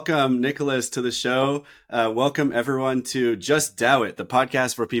Welcome, Nicolas, to the show. Welcome, everyone, to Just DAO It, the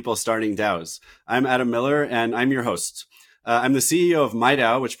podcast for people starting DAOs. I'm Adam Miller, and I'm your host. I'm the CEO of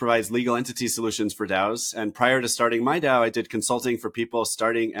MyDAO, which provides legal entity solutions for DAOs. And prior to starting MyDAO, I did consulting for people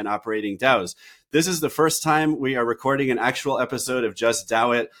starting and operating DAOs. This is the first time we are recording an actual episode of Just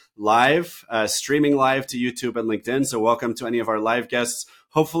DAO It live, streaming live to YouTube and LinkedIn. So welcome to any of our live guests.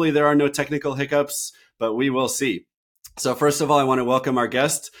 Hopefully there are no technical hiccups, but we will see. So first of all, I want to welcome our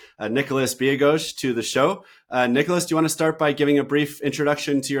guest, Nicolas Biagosch, to the show. Nicolas, do you want to start by giving a brief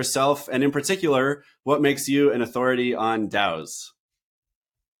introduction to yourself, and in particular, what makes you an authority on DAOs?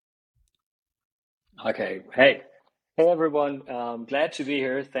 Okay. Hey, everyone. Glad to be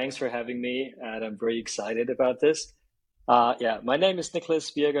here. Thanks for having me, and I'm very excited about this. My name is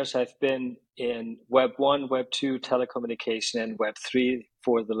Nicolas Biagosch. I've been in Web 1, Web 2, telecommunication, and Web 3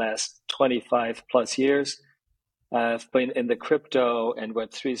 for the last 25 plus years. I've been in the crypto and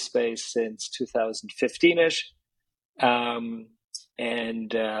Web3 space since 2015-ish.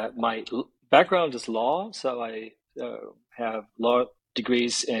 My background is law, so I have law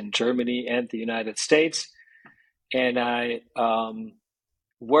degrees in Germany and the United States. And I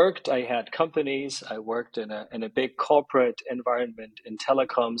had companies, I worked in a big corporate environment in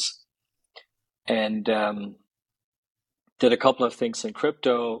telecoms, and did a couple of things in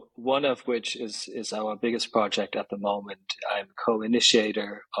crypto, one of which is our biggest project at the moment. I'm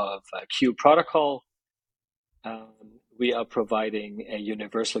co-initiator of Q Protocol. We are providing a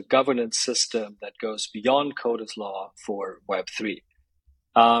universal governance system that goes beyond code as law for Web3.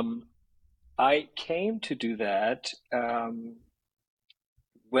 I came to do that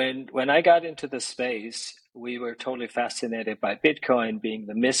when I got into the space. We were totally fascinated by Bitcoin being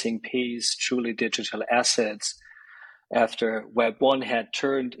the missing piece, truly digital assets, after Web 1 had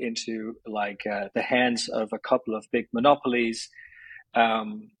turned into the hands of a couple of big monopolies.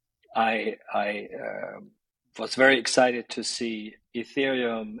 I was very excited to see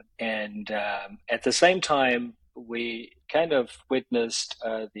Ethereum, and at the same time, we kind of witnessed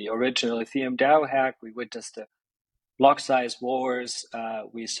the original Ethereum DAO hack. We witnessed the block size wars.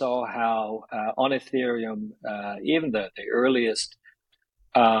 We saw how on Ethereum, even the earliest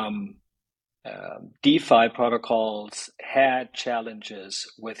DeFi protocols had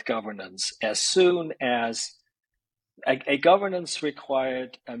challenges with governance. As soon as a governance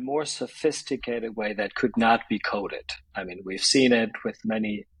required a more sophisticated way that could not be coded. I mean, we've seen it with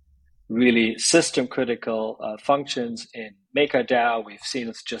many really system critical functions in MakerDAO. We've seen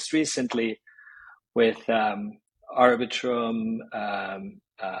it just recently with Arbitrum,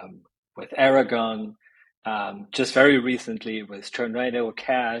 with Aragon, just very recently with Tornado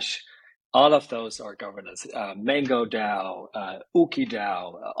Cash. All of those are governance. Mango DAO, Uki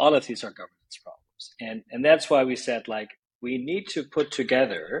DAO, all of these are governance problems. And that's why we said, we need to put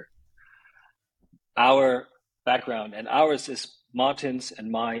together our background, and ours is Martin's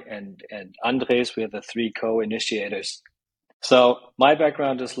and my and Andres. We are the three co-initiators. So my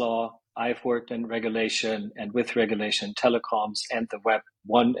background is law. I've worked in regulation and with regulation, telecoms, and the Web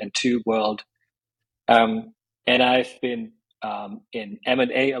 1 and 2 world. And I've been in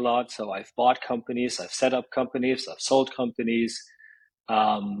M&A a lot. So I've bought companies, I've set up companies, I've sold companies,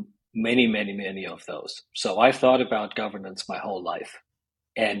 many of those. So I've thought about governance my whole life.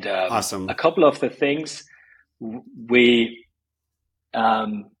 And Awesome. A couple of the things we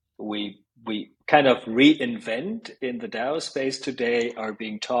kind of reinvent in the DAO space today are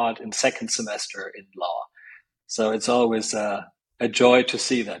being taught in second semester in law. So it's always a joy to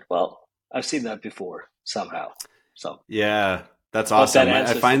see that. Well, I've seen that before somehow. So yeah, that's awesome. That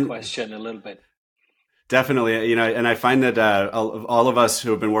answers the question a little bit. Definitely, and I find that all of us who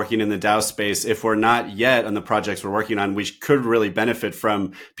have been working in the DAO space, if we're not yet on the projects we're working on, we could really benefit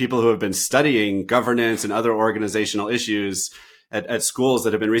from people who have been studying governance and other organizational issues at schools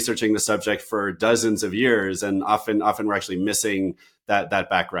that have been researching the subject for dozens of years, and often we're actually missing that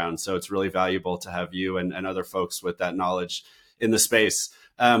background. So it's really valuable to have you and other folks with that knowledge in the space.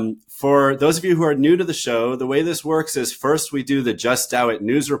 For those of you who are new to the show, the way this works is first we do the Just DAO It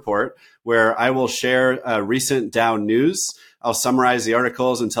news report, where I will share recent DAO news. I'll summarize the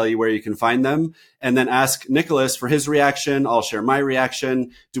articles and tell you where you can find them, and then ask Nicolas for his reaction. I'll share my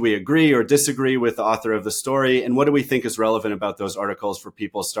reaction. Do we agree or disagree with the author of the story? And what do we think is relevant about those articles for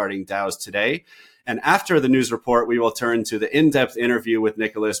people starting DAOs today? And after the news report, we will turn to the in-depth interview with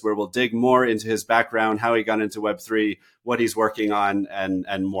Nicolas, where we'll dig more into his background, how he got into Web3, what he's working on,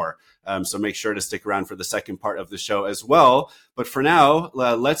 and more. So make sure to stick around for the second part of the show as well. But for now,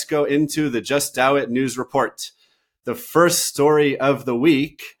 let's go into the Just DAO It news report. The first story of the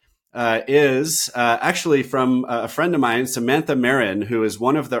week is actually from a friend of mine, Samantha Marin, who is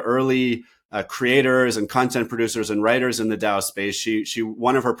one of the early creators and content producers and writers in the DAO space. She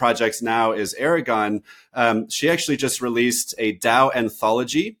one of her projects now is Aragon. She actually just released a DAO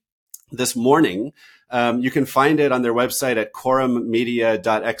anthology this morning. You can find it on their website at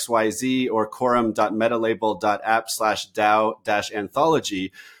quorummedia.xyz or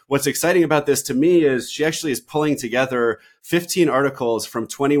quorum.metalabel.app/DAO-anthology. What's exciting about this to me is she actually is pulling together 15 articles from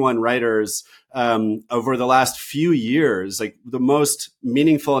 21 writers over the last few years, like the most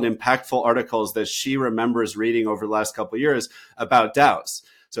meaningful and impactful articles that she remembers reading over the last couple of years about DAOs.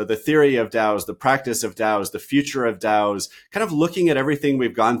 So the theory of DAOs, the practice of DAOs, the future of DAOs, kind of looking at everything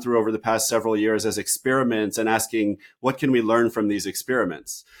we've gone through over the past several years as experiments and asking, what can we learn from these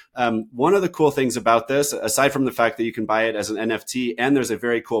experiments? One of the cool things about this, aside from the fact that you can buy it as an NFT, and there's a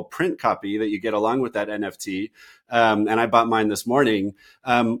very cool print copy that you get along with that NFT, and I bought mine this morning.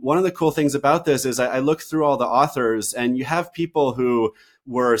 One of the cool things about this is I looked through all the authors, and you have people who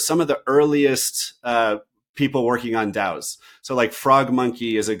were some of the earliest people working on DAOs. So like Frog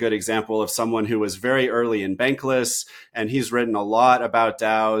Monkey is a good example of someone who was very early in Bankless, and he's written a lot about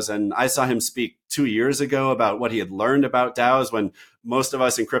DAOs. And I saw him speak 2 years ago about what he had learned about DAOs when most of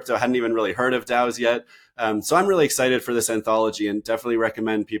us in crypto hadn't even really heard of DAOs yet. So I'm really excited for this anthology and definitely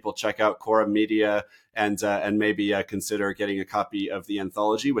recommend people check out Quorum Media and maybe consider getting a copy of the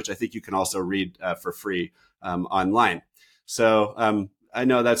anthology, which I think you can also read for free online. So I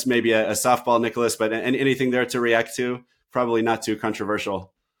know that's maybe a softball, Nicolas, but anything there to react to? Probably not too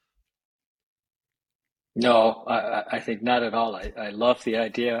controversial. No, I think not at all. I love the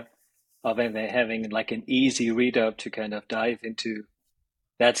idea of having like an easy read up to kind of dive into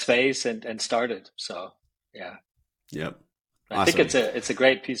that space and start it. So yeah, Yep. I think Awesome. it's a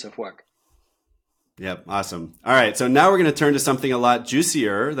great piece of work. Yep. Awesome. All right. So now we're going to turn to something a lot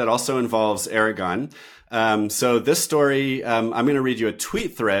juicier that also involves Aragon. So this story, I'm going to read you a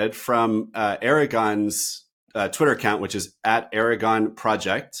tweet thread from Aragon's Twitter account, which is at Aragon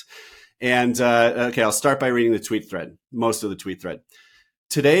Project. And okay, I'll start by reading the tweet thread, most of the tweet thread.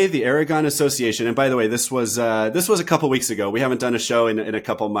 Today, the Aragon Association, and by the way, this was a couple weeks ago. We haven't done a show in a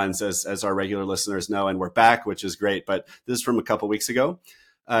couple months, as our regular listeners know, and we're back, which is great. But this is from a couple weeks ago.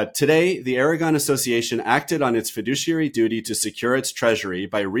 Today, the Aragon Association acted on its fiduciary duty to secure its treasury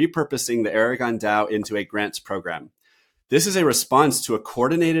by repurposing the Aragon DAO into a grants program. This is a response to a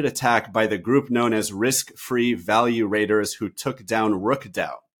coordinated attack by the group known as Risk-Free Value Raiders who took down Rook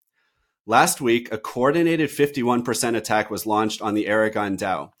DAO. Last week, a coordinated 51% attack was launched on the Aragon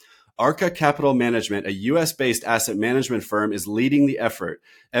DAO. Arca Capital Management, a US-based asset management firm, is leading the effort.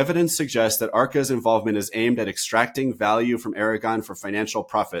 Evidence suggests that Arca's involvement is aimed at extracting value from Aragon for financial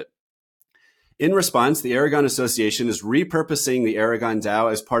profit. In response, the Aragon Association is repurposing the Aragon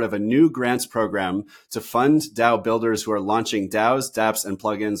DAO as part of a new grants program to fund DAO builders who are launching DAOs, dApps, and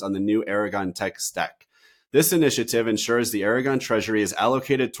plugins on the new Aragon tech stack. This initiative ensures the Aragon treasury is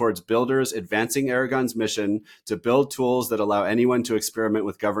allocated towards builders advancing Aragon's mission to build tools that allow anyone to experiment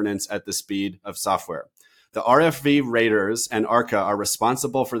with governance at the speed of software. The RFV Raiders and Arca are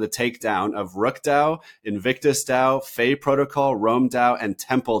responsible for the takedown of Rook DAO, Invictus DAO, Fey Protocol, Rome DAO, and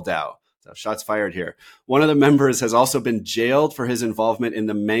Temple DAO. So shots fired here. One of the members has also been jailed for his involvement in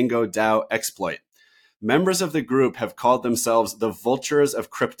the Mango DAO exploit. Members of the group have called themselves the Vultures of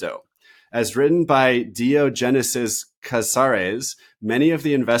Crypto. As written by Diogenesis Casares, many of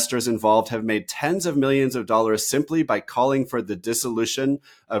the investors involved have made tens of millions of dollars simply by calling for the dissolution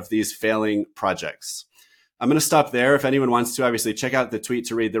of these failing projects. I'm going to stop there. If anyone wants to, obviously check out the tweet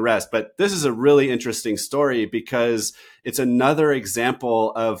to read the rest. But this is a really interesting story because it's another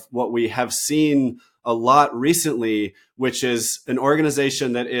example of what we have seen a lot recently, which is an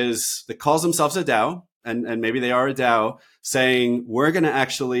organization that calls themselves a DAO, and maybe they are a DAO, saying we're going to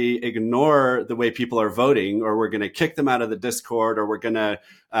actually ignore the way people are voting, or we're going to kick them out of the Discord, or we're going to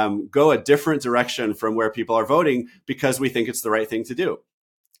go a different direction from where people are voting because we think it's the right thing to do.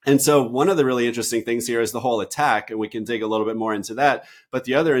 And so one of the really interesting things here is the whole attack, and we can dig a little bit more into that. But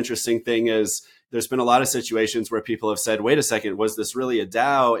the other interesting thing is there's been a lot of situations where people have said, wait a second, was this really a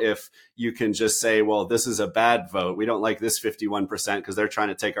DAO if you can just say, well, this is a bad vote. We don't like this 51% because they're trying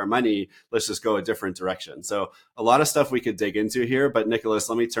to take our money. Let's just go a different direction. So a lot of stuff we could dig into here. But Nicolas,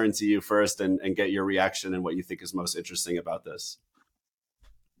 let me turn to you first and get your reaction and what you think is most interesting about this.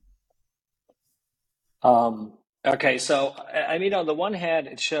 Okay, so I mean, on the one hand,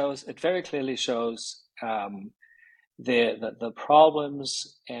 it very clearly shows the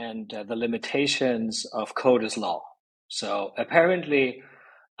problems and the limitations of code as law. So apparently,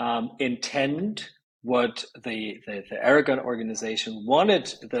 intent what the Aragon organization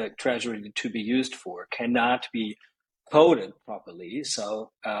wanted the treasury to be used for cannot be coded properly.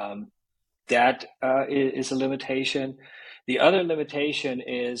 So that is a limitation. The other limitation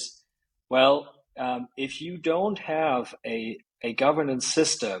is, well, if you don't have a governance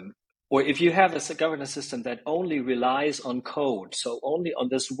system, or if you have a governance system that only relies on code, so only on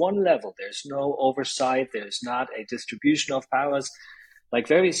this one level, there's no oversight, there's not a distribution of powers, like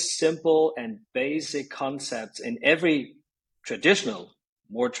very simple and basic concepts in every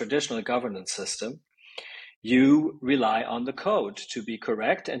more traditional governance system, you rely on the code to be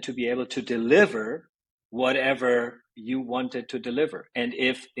correct and to be able to deliver whatever you wanted to deliver. And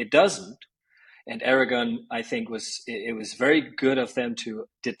if it doesn't, and Aragon, I think, was very good of them to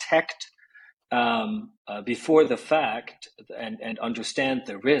detect before the fact and understand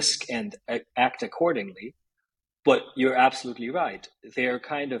the risk and act accordingly. But you're absolutely right. They're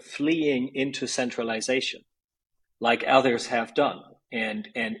kind of fleeing into centralization, like others have done. And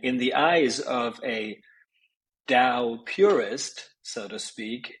in the eyes of a DAO purist, so to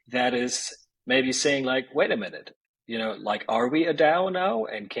speak, that is maybe saying like, wait a minute, like, are we a DAO now?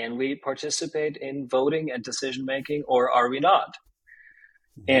 And can we participate in voting and decision making, or are we not?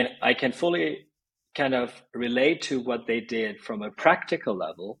 And I can fully kind of relate to what they did from a practical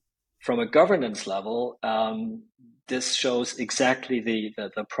level. From a governance level, this shows exactly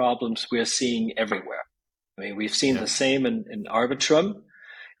the problems we're seeing everywhere. I mean, we've seen the same in Arbitrum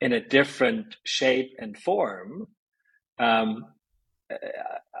in a different shape and form.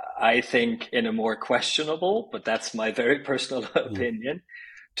 I think in a more questionable, but that's my very personal opinion,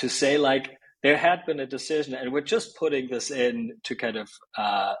 to say like there had been a decision, and we're just putting this in to kind of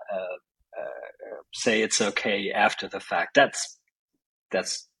say it's okay after the fact.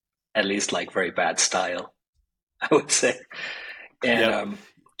 That's at least like very bad style, I would say. And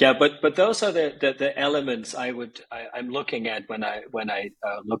but those are the elements I'm looking at when I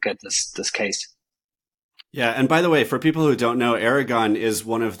look at this case. Yeah, and by the way, for people who don't know, Aragon is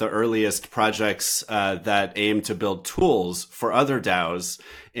one of the earliest projects that aim to build tools for other DAOs,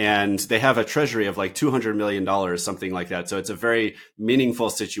 and they have a treasury of like $200 million, something like that. So it's a very meaningful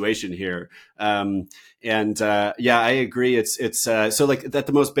situation here. I agree. It's so like at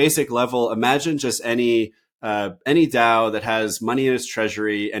the most basic level, imagine just any DAO that has money in its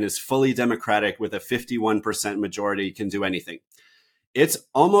treasury and is fully democratic with a 51% majority can do anything. It's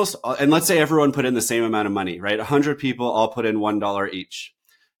almost, and let's say everyone put in the same amount of money, right? 100 people all put in $1 each.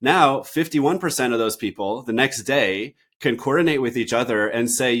 Now, 51% of those people the next day can coordinate with each other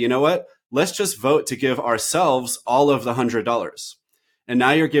and say, you know what? Let's just vote to give ourselves all of the $100. And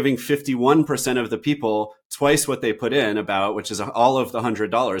now you're giving 51% of the people twice what they put in which is all of the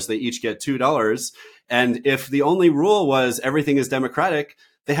 $100. They each get $2. And if the only rule was everything is democratic,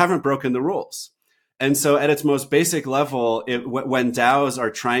 they haven't broken the rules. And so at its most basic level, when DAOs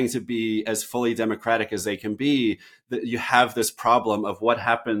are trying to be as fully democratic as they can be, you have this problem of what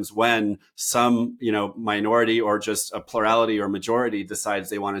happens when some, minority or just a plurality or majority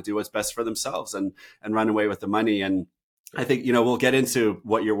decides they want to do what's best for themselves and run away with the money. And I think, we'll get into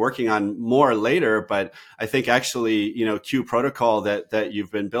what you're working on more later, but I think actually, Q protocol that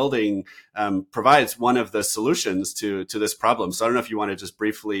you've been building provides one of the solutions to this problem. So I don't know if you want to just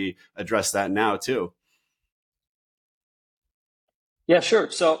briefly address that now too. Yeah,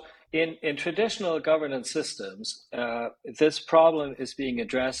 sure. So in traditional governance systems, this problem is being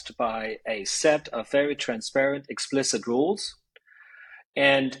addressed by a set of very transparent, explicit rules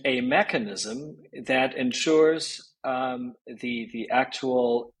and a mechanism that ensures the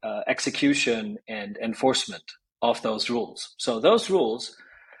actual execution and enforcement of those rules. So those rules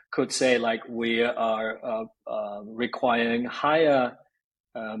could say, like, we are requiring higher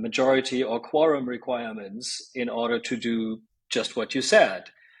majority or quorum requirements in order to do just what you said.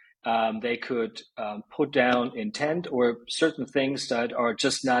 They could put down intent or certain things that are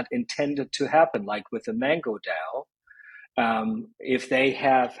just not intended to happen, like with the Mango DAO. If they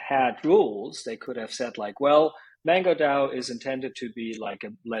have had rules, they could have said like, well, Mango DAO is intended to be like a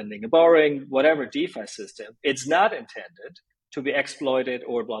lending and borrowing, whatever DeFi system. It's not intended to be exploited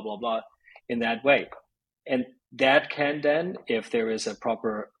or blah, blah, blah in that way. And that can then, if there is a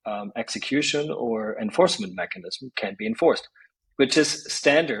proper execution or enforcement mechanism, can be enforced, which is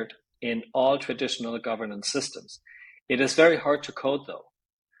standard in all traditional governance systems. It is very hard to code, though.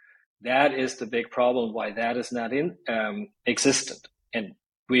 That is the big problem why that is not existent. And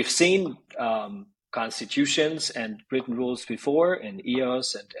we've seen constitutions and written rules before in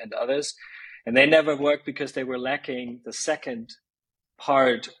EOS and others, and they never worked because they were lacking the second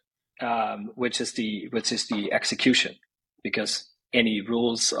part, which is the execution, because any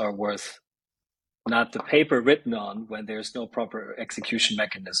rules are worth not the paper written on when there's no proper execution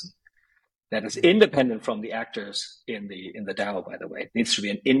mechanism that is independent from the actors in the DAO, by the way. It needs to be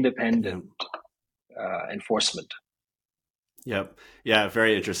an independent enforcement. Yep. Yeah.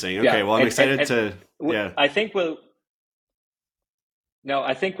 Very interesting. Okay. Yeah. Well, I'm excited to. Yeah. I think we'll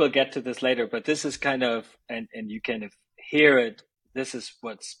get to this later, but this is kind of, and you kind of hear it. This is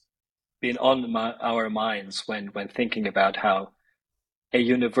what's been on our minds when thinking about how a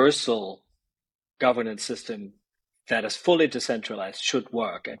universal governance system that is fully decentralized should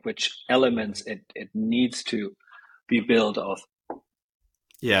work, and which elements it needs to be built of.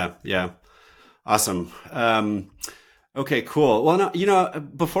 Yeah. Yeah. Awesome. Okay, cool. Well, no,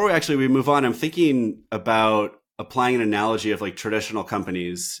 before we move on, I'm thinking about applying an analogy of like traditional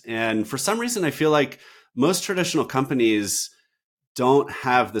companies. And for some reason, I feel like most traditional companies don't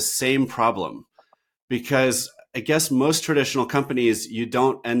have the same problem, because I guess most traditional companies, you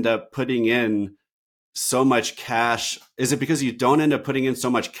don't end up putting in so much cash. Is it because you don't end up putting in so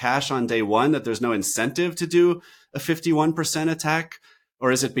much cash on day one that there's no incentive to do a 51% attack?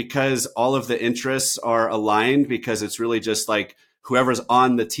 Or is it because all of the interests are aligned, because it's really just like whoever's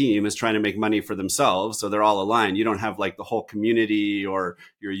on the team is trying to make money for themselves, so they're all aligned? You don't have like the whole community or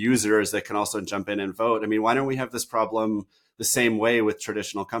your users that can also jump in and vote. I mean, why don't we have this problem the same way with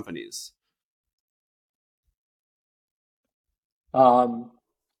traditional companies?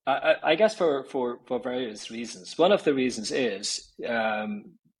 I guess for various reasons. One of the reasons is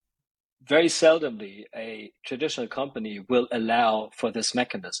very seldomly a traditional company will allow for this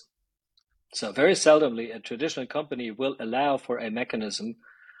mechanism. So very seldomly a traditional company will allow for a mechanism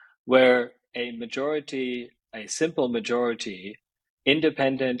where a simple majority,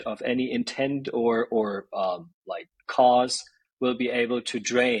 independent of any intent or like cause, will be able to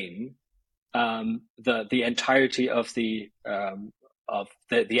drain the entirety of the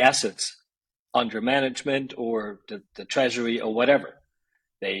assets under management or the treasury or whatever.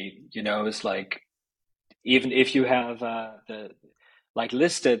 It's like, even if you have the like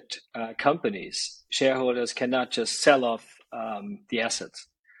listed companies, shareholders cannot just sell off the assets.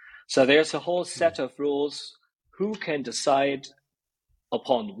 So there's a whole set of rules who can decide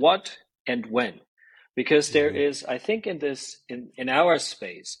upon what and when, because there is, I think, in our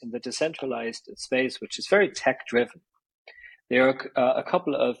space, in the decentralized space, which is very tech driven, there are a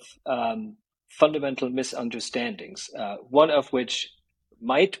couple of fundamental misunderstandings. One of which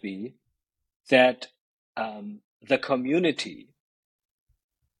might be that the community,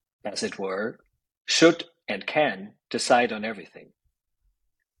 as it were, should and can decide on everything.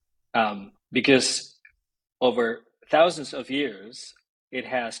 Because over thousands of years, it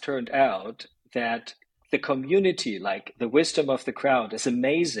has turned out that the community, like the wisdom of the crowd, is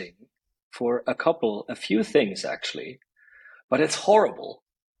amazing for a few things actually, but it's horrible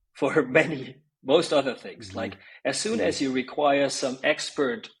for most other things. Mm-hmm. Like as soon as you require some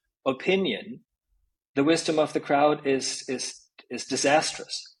expert opinion, the wisdom of the crowd is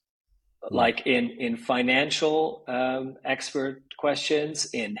disastrous. Mm-hmm. Like in financial expert questions,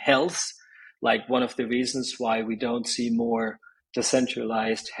 in health, like one of the reasons why we don't see more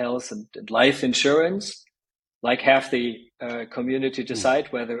decentralized health and life insurance, like have the community decide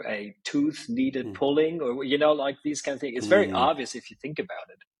whether a tooth needed pulling, or like these kind of things. It's very obvious if you think about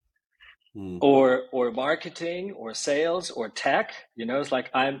it. Or marketing or sales or tech, it's like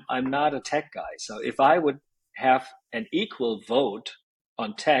I'm not a tech guy. So if I would have an equal vote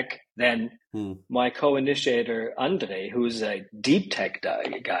on tech, then my co-initiator Andre, who's a deep tech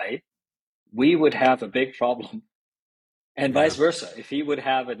guy, we would have a big problem. And vice versa. If he would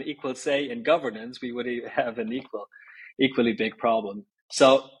have an equal say in governance, we would have an equally big problem.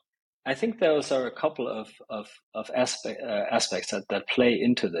 So I think those are a couple of aspects that play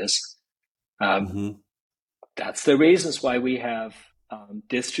into this. That's the reasons why we have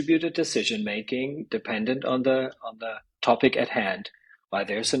distributed decision making dependent on the topic at hand, why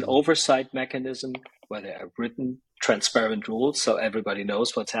there's an oversight mechanism, where there are written transparent rules so everybody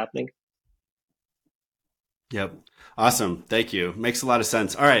knows what's happening. Yep. Awesome. Thank you. Makes a lot of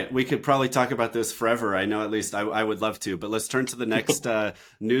sense. All right. We could probably talk about this forever. I know, at least I would love to, but let's turn to the next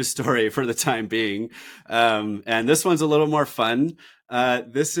news story for the time being. And this one's a little more fun.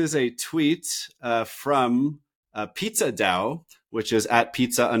 This is a tweet from Pizza DAO, which is at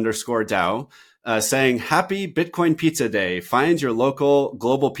pizza_DAO, saying, "Happy Bitcoin Pizza Day. Find your local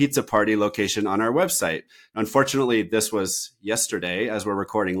global pizza party location on our website." Unfortunately, this was yesterday as we're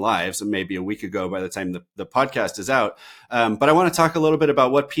recording live, so maybe a week ago by the time the podcast is out. But I want to talk a little bit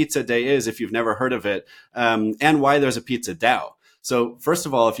about what Pizza Day is, if you've never heard of it, and why there's a Pizza DAO. So first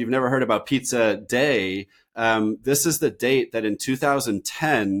of all, if you've never heard about Pizza Day, this is the date that in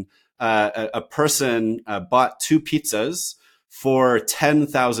 2010, a person bought 2 pizzas for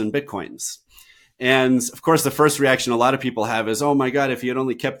 10,000 Bitcoins. And of course, the first reaction a lot of people have is, oh my God, if you had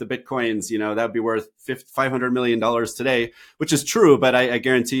only kept the Bitcoins, that would be worth $500 million today, which is true. But I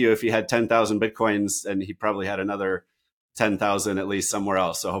guarantee you, if he had 10,000 Bitcoins, and he probably had another 10,000 at least somewhere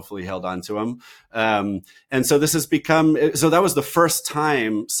else. So hopefully he held on to them. And so this has become, so that was the first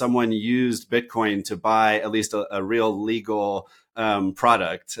time someone used Bitcoin to buy at least a real legal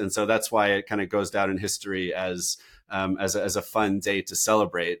product. And so that's why it kind of goes down in history as a fun day to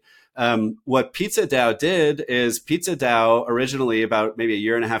celebrate. What Pizza DAO did is Pizza DAO originally, about maybe a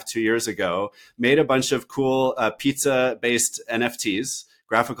year and a half, 2 years ago, made a bunch of cool pizza based NFTs,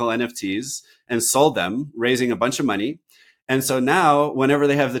 graphical NFTs, and sold them, raising a bunch of money. And so now, whenever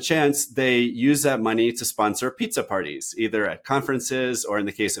they have the chance, they use that money to sponsor pizza parties, either at conferences or, in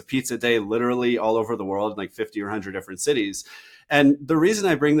the case of Pizza Day, literally all over the world, like 50 or 100 different cities. And the reason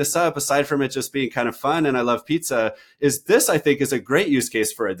I bring this up, aside from it just being kind of fun and I love pizza, is this, I think, is a great use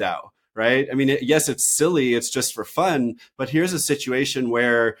case for a DAO, right? I mean, yes, it's silly, it's just for fun, but here's a situation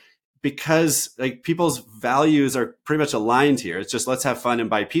where, because like people's values are pretty much aligned here, it's just let's have fun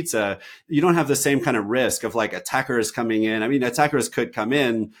and buy pizza. You don't have the same kind of risk of like attackers coming in. I mean, attackers could come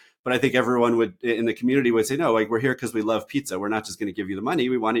in, but I think everyone would in the community would say, no, like we're here because we love pizza. We're not just going to give you the money.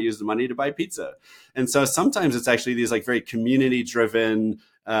 We want to use the money to buy pizza. And so sometimes it's actually these like very community driven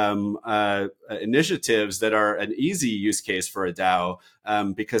initiatives that are an easy use case for a DAO,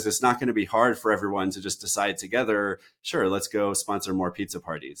 because it's not going to be hard for everyone to just decide together, sure, let's go sponsor more pizza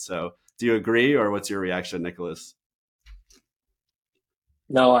parties. So do you agree, or what's your reaction, Nicolas?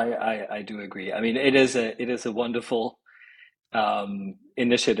 No, I do agree. I mean, it is a wonderful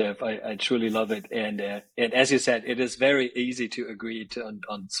initiative. I truly love it, and as you said, it is very easy to agree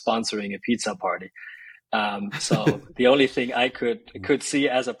on sponsoring a pizza party. So the only thing I could see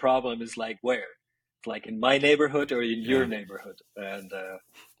as a problem is like where, like in my neighborhood or in your neighborhood, and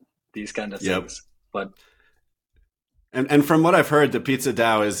these kind of Yep. things. But And from what I've heard, the Pizza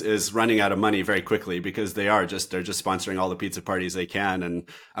DAO is running out of money very quickly, because they're just sponsoring all the pizza parties they can. And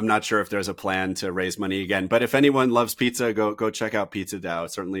I'm not sure if there's a plan to raise money again. But if anyone loves pizza, go check out Pizza DAO.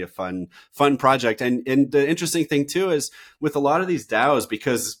 It's certainly a fun project. And the interesting thing too is with a lot of these DAOs,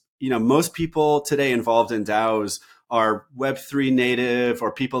 because most people today involved in DAOs are Web3 native,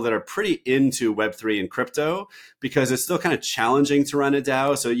 or people that are pretty into Web3 and crypto, because it's still kind of challenging to run a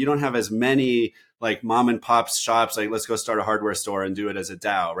DAO. So you don't have as many like mom and pop shops, like let's go start a hardware store and do it as a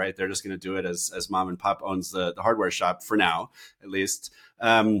DAO, right? They're just going to do it as mom and pop owns the hardware shop for now, at least.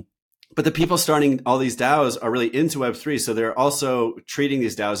 But the people starting all these DAOs are really into Web3. So they're also treating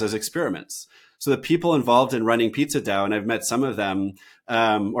these DAOs as experiments. So the people involved in running Pizza DAO, and I've met some of them,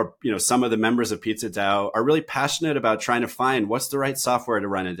 or some of the members of Pizza DAO, are really passionate about trying to find what's the right software to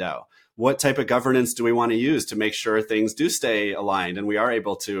run a DAO. What type of governance do we want to use to make sure things do stay aligned and we are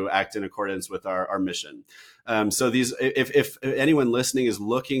able to act in accordance with our mission? So if anyone listening is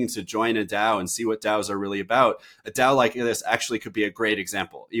looking to join a DAO and see what DAOs are really about, a DAO like this actually could be a great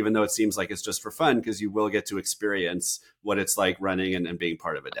example, even though it seems like it's just for fun, because you will get to experience what it's like running and being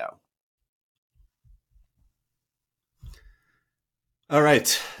part of a DAO. All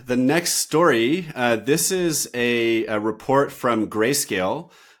right. The next story, this is a report from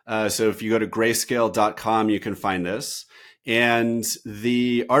Grayscale. So if you go to grayscale.com, you can find this. And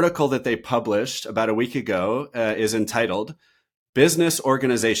the article that they published about a week ago is entitled Business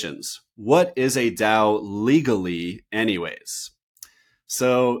Organizations. What is a DAO legally anyways?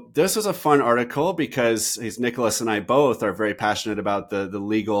 So this was a fun article because Nicolas and I both are very passionate about the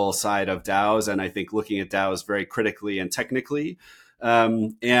legal side of DAOs, and I think looking at DAOs very critically and technically.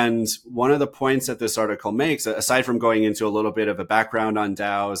 And one of the points that this article makes, aside from going into a little bit of a background on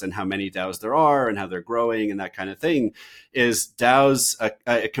DAOs and how many DAOs there are and how they're growing and that kind of thing, is DAOs,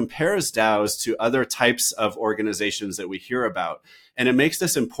 it compares DAOs to other types of organizations that we hear about. And it makes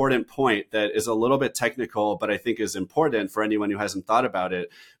this important point that is a little bit technical, but I think is important for anyone who hasn't thought about it,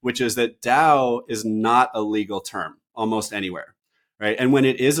 which is that DAO is not a legal term almost anywhere. Right. And when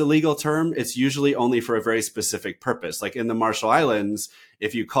it is a legal term, it's usually only for a very specific purpose. Like in the Marshall Islands,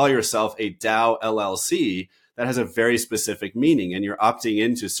 if you call yourself a DAO LLC, that has a very specific meaning, and you're opting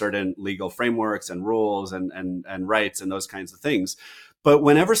into certain legal frameworks and rules and rights and those kinds of things. But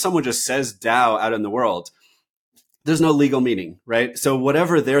whenever someone just says DAO out in the world, there's no legal meaning, right? So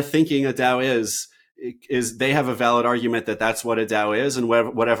whatever they're thinking a DAO is they have a valid argument that that's what a DAO is. And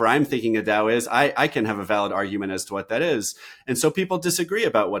whatever I'm thinking a DAO is, I can have a valid argument as to what that is. And so people disagree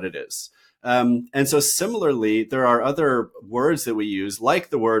about what it is. And so similarly, there are other words that we use,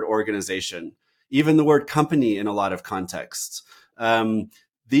 like the word organization, even the word company in a lot of contexts.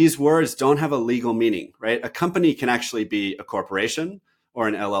 these words don't have a legal meaning, right? A company can actually be a corporation or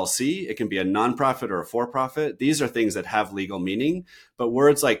an LLC. It can be a nonprofit or a for-profit. These are things that have legal meaning. But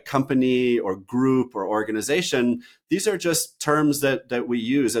words like company or group or organization, these are just terms that we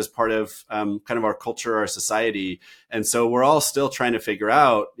use as part of kind of our culture, our society. And so we're all still trying to figure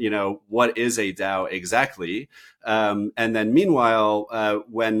out, what is a DAO exactly? And then meanwhile,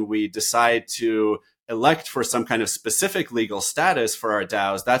 when we decide to elect for some kind of specific legal status for our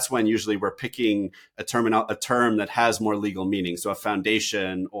DAOs, that's when usually we're picking a term that has more legal meaning. So a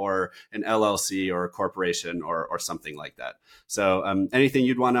foundation or an LLC or a corporation or something like that. So anything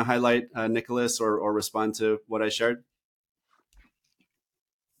you'd want to highlight, Nicolas, or respond to what I shared?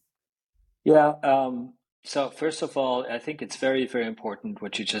 Yeah. So first of all, I think it's very, very important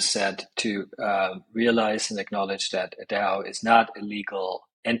what you just said to realize and acknowledge that a DAO is not a legal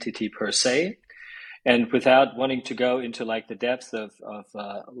entity per se. And without wanting to go into like the depth of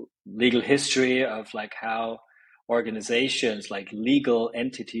legal history of like how organizations like legal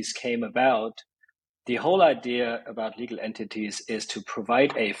entities came about, the whole idea about legal entities is to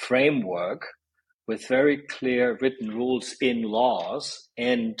provide a framework with very clear written rules in laws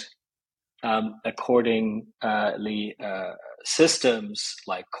and accordingly systems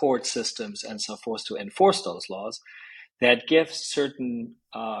like court systems and so forth to enforce those laws that gives certain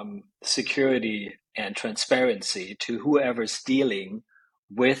security and transparency to whoever's dealing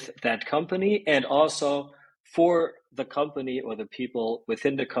with that company, and also for the company or the people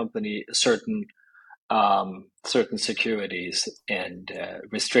within the company certain securities and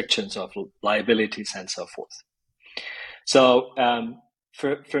restrictions of liabilities and so forth. So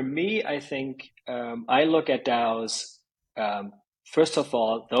for me, I think I look at DAOs. First of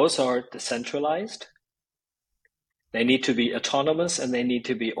all, those are decentralized. They need to be autonomous and they need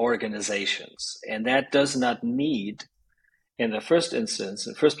to be organizations. And that does not need, in the first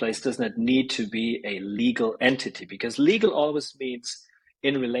place, does not need to be a legal entity, because legal always means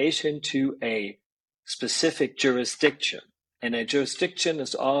in relation to a specific jurisdiction. And a jurisdiction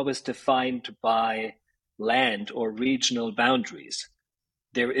is always defined by land or regional boundaries.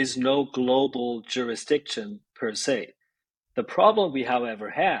 There is no global jurisdiction per se. The problem we, however,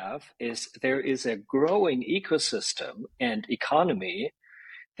 have is there is a growing ecosystem and economy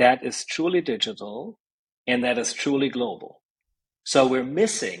that is truly digital and that is truly global. So we're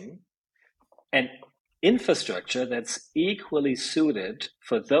missing an infrastructure that's equally suited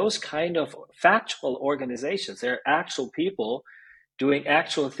for those kind of factual organizations. They're actual people doing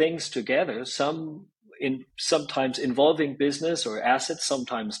actual things together, sometimes involving business or assets,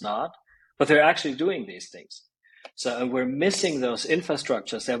 sometimes not, but they're actually doing these things. So we're missing those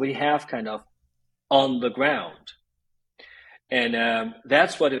infrastructures that we have kind of on the ground. And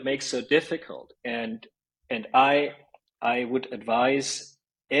that's what it makes so difficult. And I would advise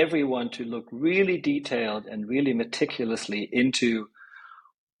everyone to look really detailed and really meticulously into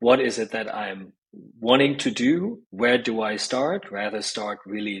what is it that I'm wanting to do? Where do I start? Rather start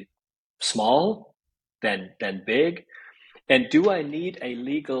really small than big. And do I need a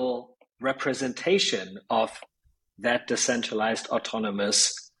legal representation of that decentralized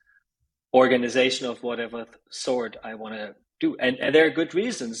autonomous organization of whatever sort I want to do? And there are good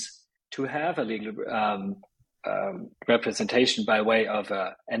reasons to have a legal representation by way of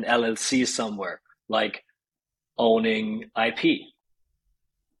an LLC somewhere, like owning IP.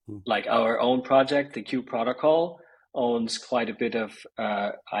 Like our own project, the Q protocol, owns quite a bit of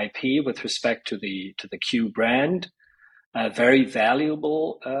IP with respect to the Q brand, very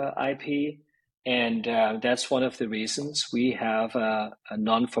valuable IP. And that's one of the reasons we have a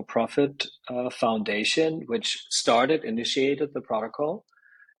non-for-profit foundation which initiated the protocol,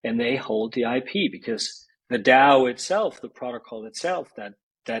 and they hold the IP because the DAO itself, the protocol itself,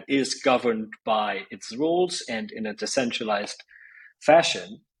 that is governed by its rules and in a decentralized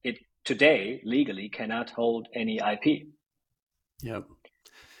fashion, it today legally cannot hold any IP. Yep.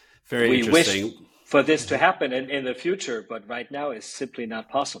 Very interesting. We wish for this to happen in the future, but right now it's simply not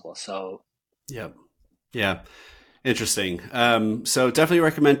possible. So Yep. Yeah. Interesting. So definitely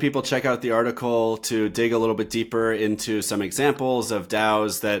recommend people check out the article to dig a little bit deeper into some examples of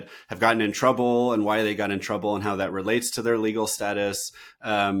DAOs that have gotten in trouble and why they got in trouble and how that relates to their legal status,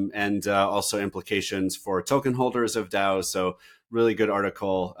 and also implications for token holders of DAOs. So really good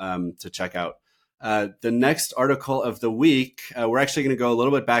article to check out. The next article of the week, we're actually going to go a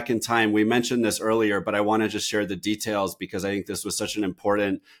little bit back in time. We mentioned this earlier, but I want to just share the details because I think this was such an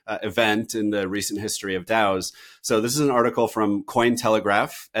important event in the recent history of DAOs. So this is an article from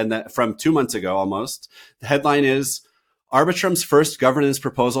Cointelegraph, and that from 2 months ago almost. The headline is, Arbitrum's first governance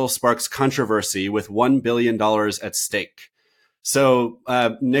proposal sparks controversy with $1 billion at stake. So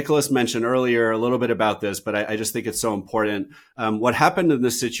Nicholas mentioned earlier a little bit about this, but I just think it's so important. What happened in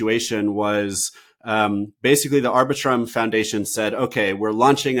this situation was basically the Arbitrum Foundation said, okay, we're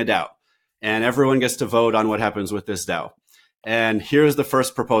launching a DAO and everyone gets to vote on what happens with this DAO. And here's the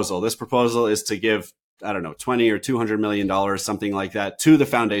first proposal. This proposal is to give, I don't know, 20 or $200 million, something like that, to the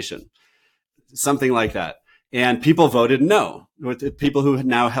foundation, something like that. And people voted no, with people who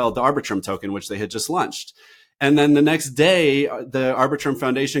now held the Arbitrum token, which they had just launched. And then the next day, the Arbitrum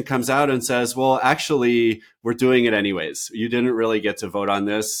Foundation comes out and says, well, actually, we're doing it anyways. You didn't really get to vote on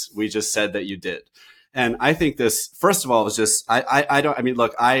this. We just said that you did. And I think this, first of all, is just, I mean,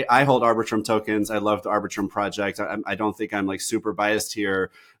 look, I hold Arbitrum tokens. I love the Arbitrum project. I don't think I'm like super biased here.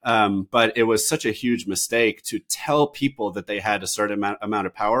 But it was such a huge mistake to tell people that they had a certain amount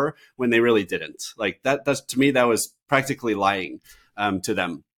of power when they really didn't. Like that's, to me, that was practically lying, to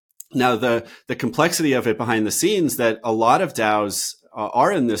them. Now, the complexity of it behind the scenes, that a lot of DAOs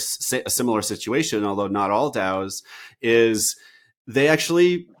are in this a similar situation, although not all DAOs, is they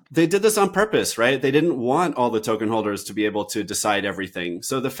did this on purpose, right? They didn't want all the token holders to be able to decide everything.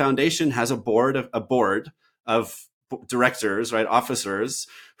 So the foundation has a board of directors, right? Officers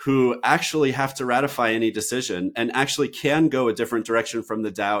who actually have to ratify any decision and actually can go a different direction from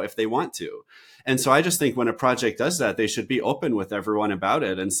the DAO if they want to. And so I just think when a project does that, they should be open with everyone about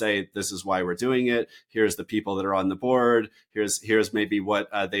it and say, this is why we're doing it. Here's the people that are on the board. Here's maybe what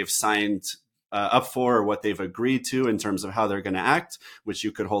they've signed up for, or what they've agreed to in terms of how they're going to act, which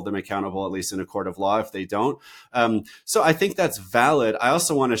you could hold them accountable, at least in a court of law, if they don't. So I think that's valid. I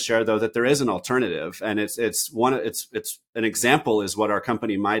also want to share, though, that there is an alternative, and it's an example is what our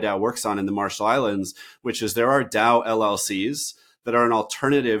company MyDAO works on in the Marshall Islands, which is there are DAO LLCs that are an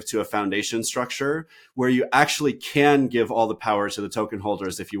alternative to a foundation structure where you actually can give all the power to the token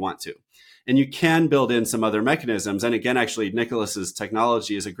holders if you want to. And you can build in some other mechanisms. And again, actually, Nicholas's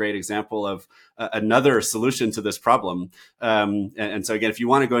technology is a great example of another solution to this problem. And so again, if you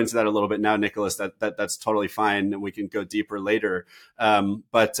want to go into that a little bit now, Nicholas, that's totally fine. And we can go deeper later.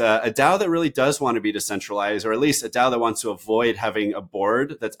 But a DAO that really does want to be decentralized, or at least a DAO that wants to avoid having a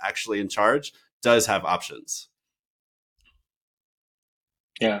board that's actually in charge, does have options.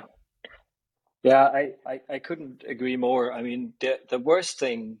 Yeah. Yeah, I couldn't agree more. I mean, the worst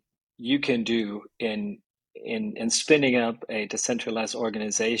thing you can do in spinning up a decentralized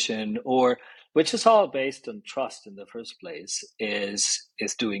organization, or which is all based on trust in the first place, is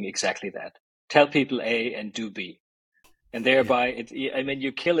doing exactly that. Tell people A and do B, and thereby, I mean,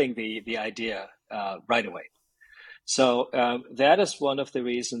 you're killing the idea right away. So that is one of the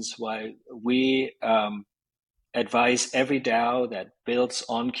reasons why we advise every DAO that builds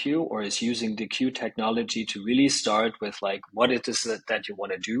on Q or is using the Q technology to really start with like what it is that you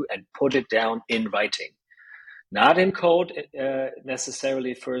want to do and put it down in writing. Not in code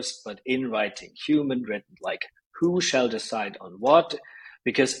necessarily first, but in writing, human written, like who shall decide on what.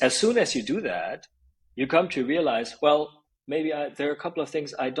 Because as soon as you do that, you come to realize, well, maybe there are a couple of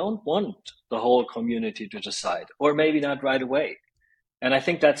things I don't want the whole community to decide, or maybe not right away. And I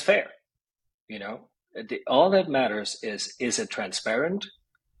think that's fair, you know? All that matters is it transparent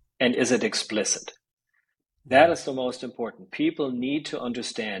and is it explicit? That is the most important. People need to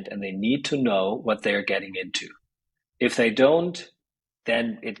understand and they need to know what they're getting into. If they don't,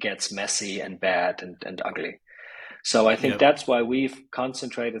 then it gets messy and bad and ugly. So I think that's why we've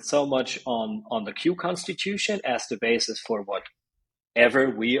concentrated so much on the Q constitution as the basis for whatever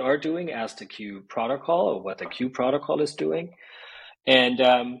we are doing as the Q protocol, or what the Q protocol is doing.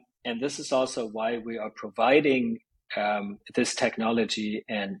 And this is also why we are providing this technology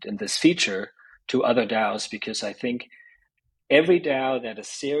and this feature to other DAOs, because I think every DAO that is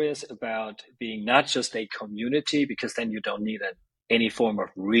serious about being not just a community, because then you don't need any form of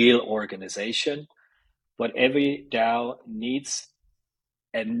real organization, but every DAO needs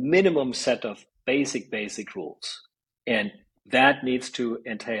a minimum set of basic rules. And that needs to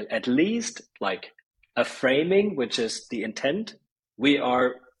entail at least like a framing, which is the intent.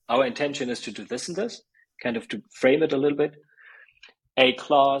 Our intention is to do this and this, kind of to frame it a little bit. A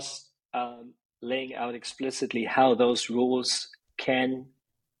clause laying out explicitly how those rules can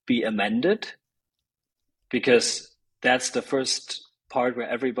be amended, because that's the first part where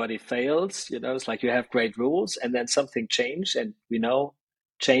everybody fails. You know, it's like you have great rules and then something changed, and we know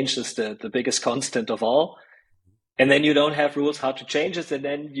change is the biggest constant of all. And then you don't have rules how to change it, and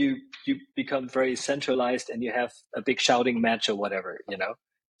then you become very centralized and you have a big shouting match or whatever, you know.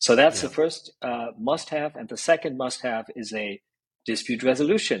 So that's the first must-have. And the second must-have is a dispute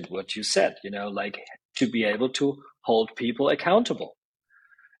resolution, what you said, you know, like to be able to hold people accountable,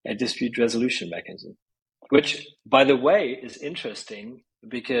 a dispute resolution mechanism. Which, by the way, is interesting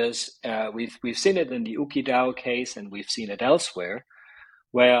because we've seen it in the UkiDAO case, and we've seen it elsewhere,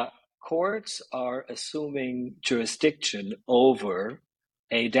 where courts are assuming jurisdiction over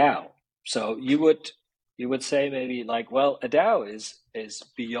a DAO. So you would say maybe like, well, a DAO is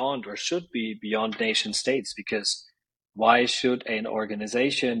beyond or should be beyond nation states, because why should an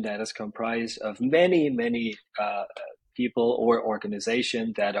organization that is comprised of many people or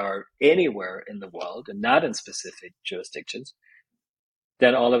organizations that are anywhere in the world and not in specific jurisdictions,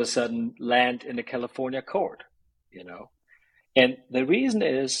 then all of a sudden land in a California court, you know? And the reason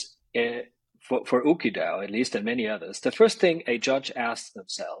is, for UkiDAO, at least, and many others, the first thing a judge asks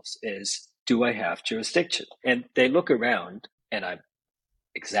themselves is, do I have jurisdiction? And they look around, and I'm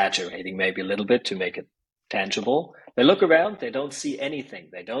exaggerating maybe a little bit to make it tangible. They look around, they don't see anything.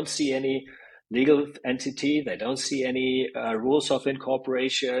 They don't see any legal entity. They don't see any rules of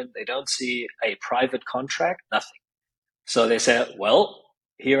incorporation. They don't see a private contract, nothing. So they say, well,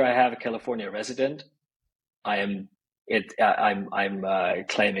 here I have a California resident. I'm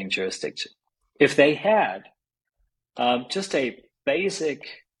claiming jurisdiction. If they had just a basic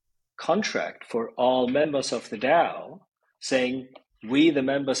contract for all members of the DAO saying, we, the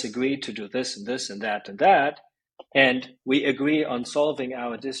members, agree to do this and this and that, and we agree on solving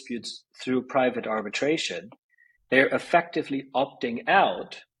our disputes through private arbitration, they're effectively opting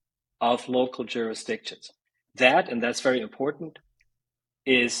out of local jurisdictions. That, and that's very important,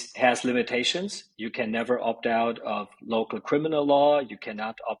 has limitations. You can never opt out of local criminal law. You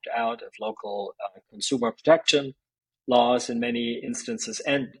cannot opt out of local consumer protection laws in many instances,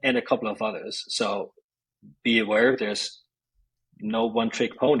 and a couple of others. So be aware, there's no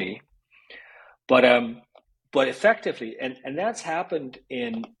one-trick pony. But effectively, and that's happened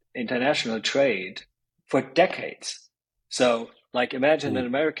in international trade for decades. So, like, imagine an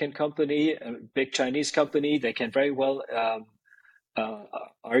American company, a big Chinese company, they can very well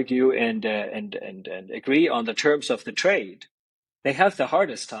argue and agree on the terms of the trade. They have the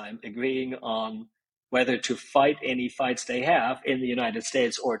hardest time agreeing on whether to fight any fights they have in the United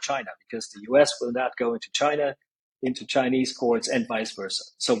States or China, because the US will not go into China, into Chinese courts, and vice versa.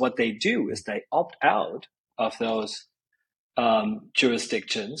 So what they do is they opt out of those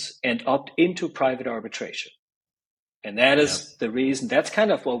jurisdictions and opt into private arbitration. And that is the reason, that's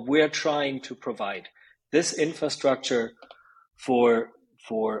kind of what we're trying to provide, this infrastructure for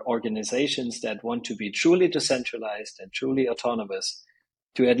organizations that want to be truly decentralized and truly autonomous,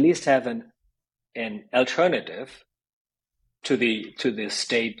 to at least have an alternative to the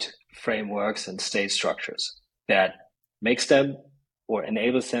state frameworks and state structures that makes them or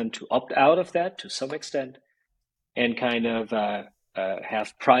enables them to opt out of that to some extent, and kind of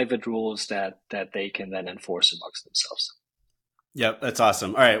have private rules that they can then enforce amongst themselves. Yep, that's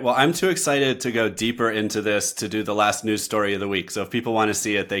awesome. All right. Well, I'm too excited to go deeper into this to do the last news story of the week. So if people want to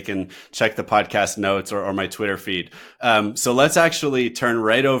see it, they can check the podcast notes or my Twitter feed. So let's actually turn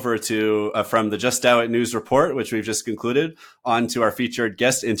right over to from the Just DAO It news report, which we've just concluded, on to our featured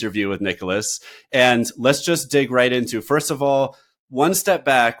guest interview with Nicolas. And let's just dig right into, first of all, one step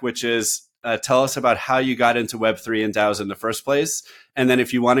back, which is tell us about how you got into Web3 and DAOs in the first place. And then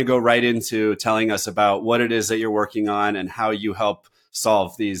if you want to go right into telling us about what it is that you're working on and how you help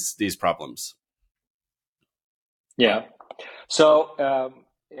solve these problems. Yeah. So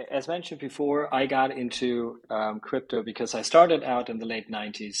as mentioned before, I got into crypto because I started out in the late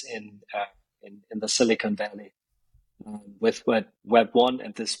 90s in the Silicon Valley with Web 1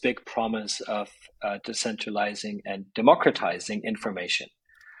 and this big promise of decentralizing and democratizing information.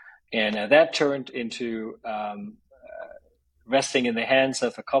 And that turned into resting in the hands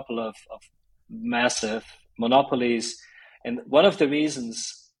of a couple of massive monopolies. And one of the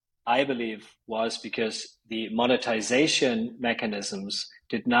reasons, I believe, was because the monetization mechanisms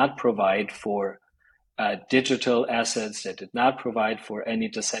did not provide for digital assets. They did not provide for any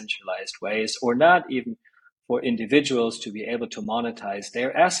decentralized ways, or not even for individuals to be able to monetize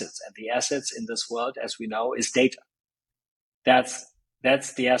their assets. And the assets in this world, as we know, is data.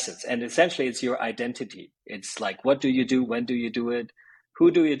 That's the assets. And essentially, it's your identity. It's like, what do you do? When do you do it? Who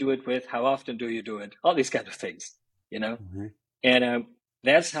do you do it with? How often do you do it? All these kind of things, you know? Mm-hmm. And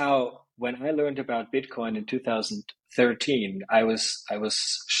that's how, when I learned about Bitcoin in 2013, I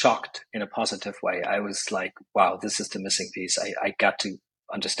was shocked in a positive way. I was like, wow, this is the missing piece. I got to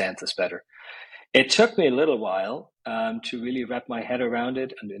understand this better. It took me a little while to really wrap my head around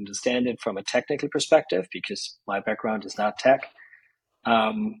it and understand it from a technical perspective, because my background is not tech.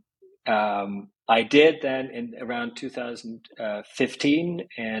 I did then in around 2015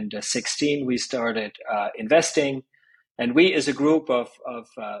 and 16, we started investing, And we, as a group of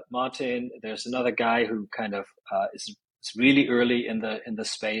Martin, there's another guy who kind of is really early in the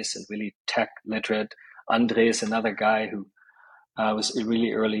space and really tech literate. Andre is another guy who was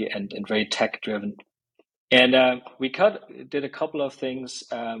really early and very tech driven. And we did a couple of things.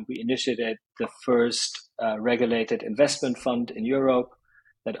 We initiated the first regulated investment fund in Europe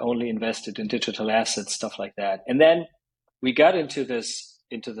that only invested in digital assets, stuff like that. And then we got into this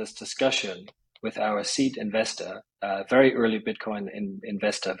discussion with our seed investor, very early Bitcoin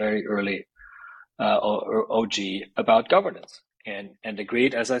investor, very early OG, about governance, and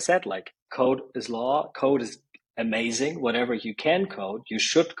agreed, as I said, like, code is law, code is amazing. Whatever you can code, you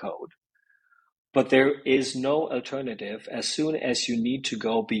should code. But there is no alternative as soon as you need to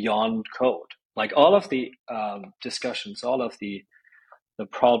go beyond code. Like all of the discussions, all of the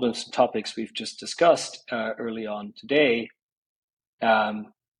problems and topics we've just discussed early on today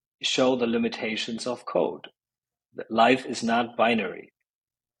show the limitations of code. Life is not binary.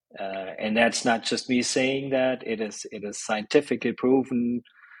 And that's not just me saying that. It is scientifically proven.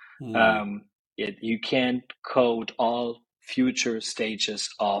 You can't code all future stages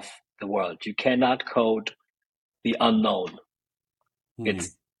of the world. You cannot code the unknown.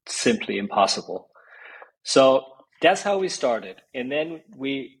 It's simply impossible. So that's how we started. And then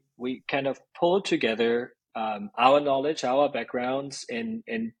we kind of pulled together our knowledge, our backgrounds in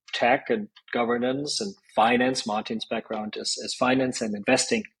tech and governance and finance. Martin's background is finance and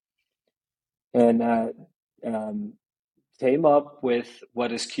investing. And came up with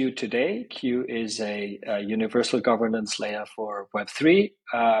what is Q today. Q is a universal governance layer for Web3.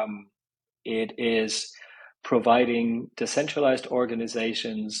 It is providing decentralized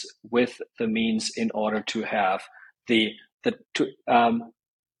organizations with the means in order to have to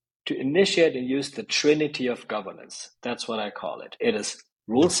initiate and use the trinity of governance. That's what I call it. It is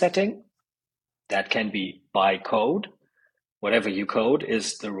rule setting. That can be by code. Whatever you code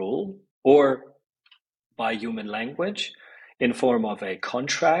is the rule, or by human language in form of a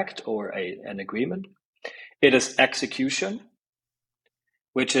contract or an agreement. It is execution,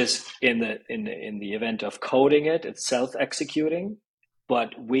 which is in the event of coding it's self-executing. But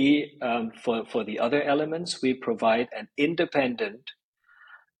we, for the other elements, we provide an independent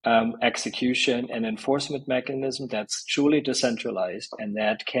execution and enforcement mechanism that's truly decentralized and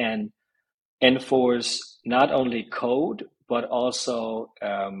that can enforce not only code, but also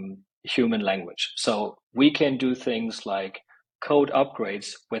human language. So we can do things like code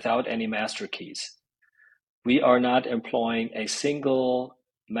upgrades without any master keys. We are not employing a single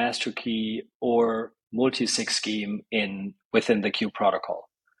master key or multi-sig scheme within the Q protocol,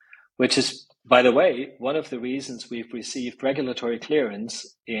 which is, by the way, one of the reasons we've received regulatory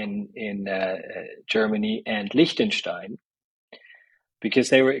clearance in Germany and Liechtenstein, because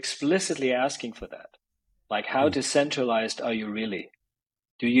they were explicitly asking for that. Like, how decentralized are you really?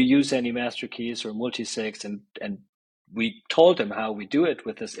 Do you use any master keys or multi-sigs? And we told them how we do it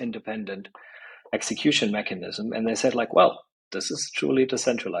with this independent execution mechanism. And they said, like, well, this is truly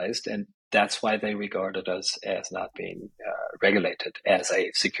decentralized. And that's why they regarded us as not being regulated as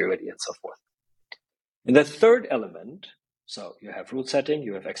a security and so forth. And the third element, so you have rule setting,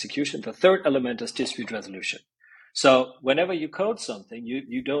 you have execution. The third element is dispute resolution. So whenever you code something,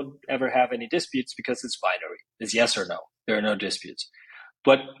 you don't ever have any disputes because it's binary. It's yes or no. There are no disputes.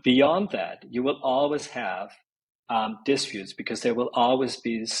 But beyond that, you will always have disputes because there will always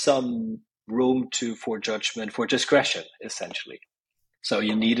be some room for judgment, for discretion, essentially. So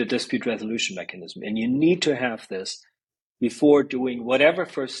you need a dispute resolution mechanism, and you need to have this before doing whatever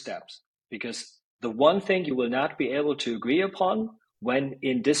first steps, because the one thing you will not be able to agree upon when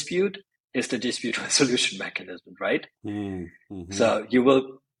in dispute is the dispute resolution mechanism, right? Mm-hmm. So you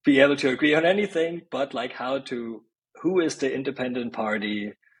will be able to agree on anything, but like who is the independent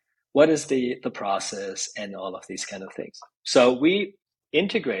party, what is the process, and all of these kind of things. So we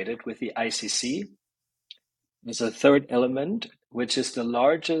integrated with the ICC as a third element, which is the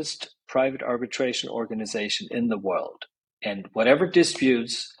largest private arbitration organization in the world. And whatever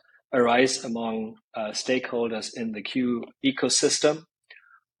disputes arise among stakeholders in the Q ecosystem,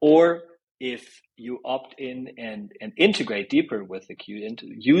 or if you opt in and integrate deeper with the Q into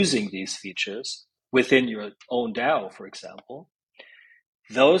using these features within your own DAO, for example,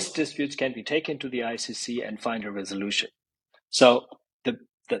 those disputes can be taken to the ICC and find a resolution. So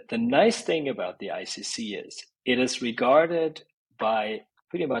the nice thing about the ICC is it is regarded by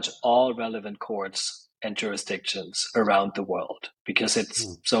pretty much all relevant courts and jurisdictions around the world because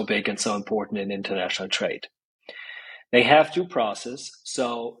it's so big and so important in international trade. They have due process.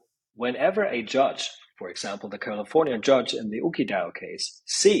 So whenever a judge, for example, the California judge in the UkiDAO case,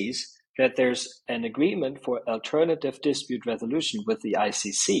 sees that there's an agreement for alternative dispute resolution with the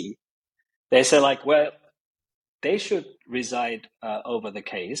ICC, they say like, well, they should reside over the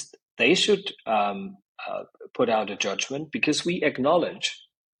case. They should put out a judgment because we acknowledge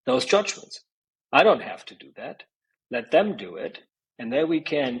those judgments. I don't have to do that. Let them do it, and then we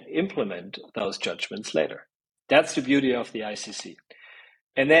can implement those judgments later. That's the beauty of the ICC.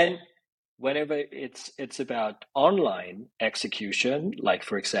 And then whenever it's about online execution, like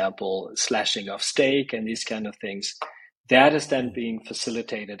for example, slashing of stake and these kind of things, that is then being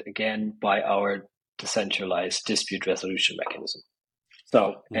facilitated again by our decentralized dispute resolution mechanism.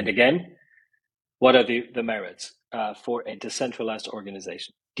 So, and again, what are the merits for a decentralized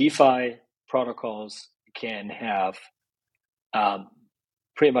organization? DeFi protocols can have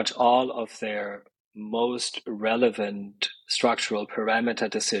pretty much all of their most relevant structural parameter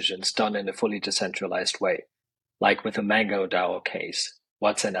decisions done in a fully decentralized way, like with the Mango DAO case.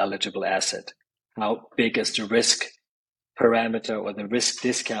 What's an eligible asset? How big is the risk parameter or the risk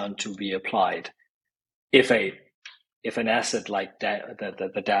discount to be applied if an asset like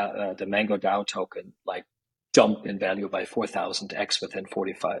the Mango DAO token like jump in value by 4,000x within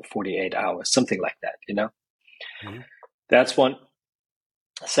 48 hours, something like that, you know? Mm-hmm. That's one.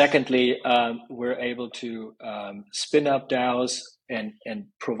 Secondly, we're able to spin up DAOs and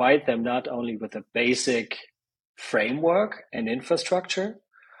provide them not only with a basic framework and infrastructure,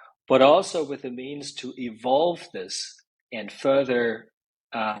 but also with the means to evolve this and further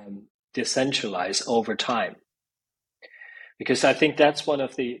decentralize over time. Because I think that's one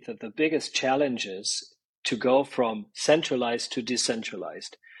of the biggest challenges, to go from centralized to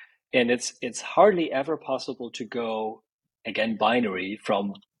decentralized. And it's hardly ever possible to go, again, binary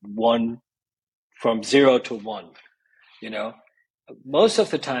from 0 to 1. You know, most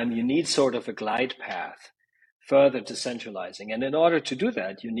of the time you need sort of a glide path further decentralizing. And in order to do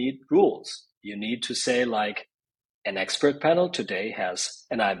that, you need rules. You need to say like, an expert panel today has,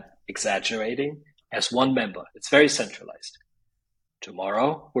 and I'm exaggerating, has 1 member. It's very centralized.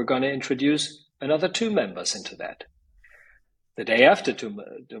 Tomorrow, we're going to introduce another 2 members into that. The day after,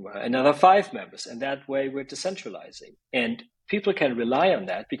 another 5 members. And that way we're decentralizing. And people can rely on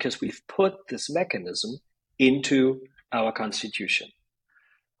that because we've put this mechanism into our constitution,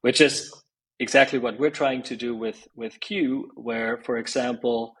 which is exactly what we're trying to do with Q, where, for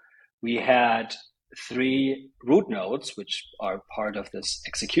example, we had 3 root nodes, which are part of this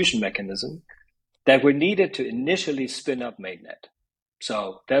execution mechanism, that were needed to initially spin up mainnet.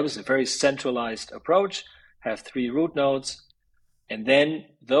 So that was a very centralized approach, have 3 root nodes, and then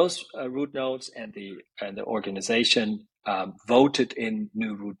those root nodes and the organization voted in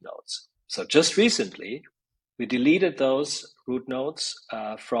new root nodes. So just recently, we deleted those root nodes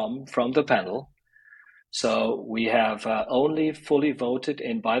from the panel. So we have only fully voted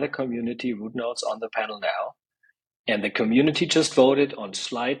in by the community root nodes on the panel now. And the community just voted on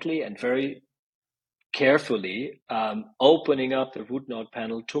slightly and very carefully opening up the root node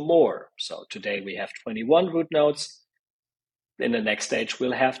panel to more. So today we have 21 root nodes. In the next stage,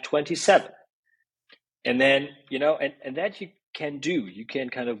 we'll have 27. And then, you know, and that you can do. You can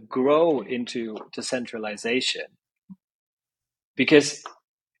kind of grow into decentralization. Because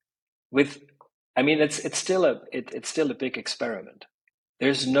it's still a big experiment.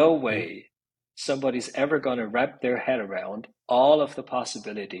 There's no way somebody's ever going to wrap their head around all of the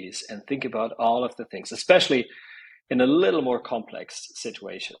possibilities and think about all of the things, especially in a little more complex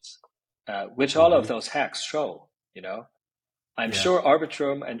situations, which all of those hacks show, you know. I'm sure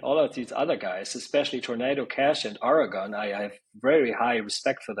Arbitrum and all of these other guys, especially Tornado Cash and Aragon, I have very high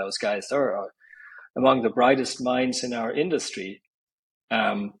respect for those guys. They're among the brightest minds in our industry.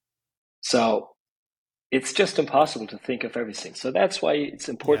 So it's just impossible to think of everything. So that's why it's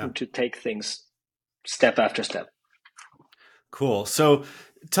important to take things step after step. Cool. So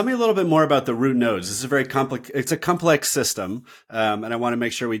tell me a little bit more about the root nodes. This is a very complex, it's a complex system. And I want to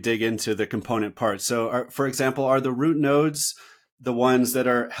make sure we dig into the component parts. So for example, are the root nodes the ones that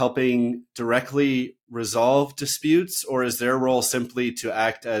are helping directly resolve disputes, or is their role simply to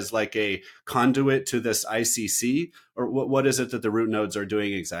act as like a conduit to this ICC? Or what is it that the root nodes are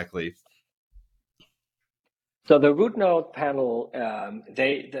doing exactly? So the root node panel,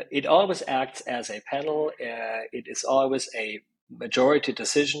 it always acts as a panel. It is always a majority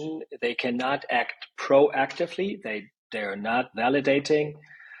decision. They cannot act proactively. They are not validating.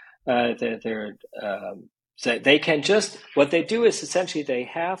 So they can just, what they do is essentially they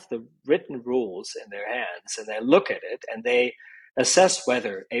have the written rules in their hands and they look at it and they assess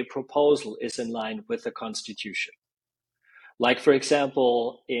whether a proposal is in line with the Constitution. Like, for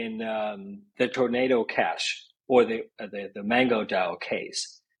example, in the Tornado Cash or the Mango DAO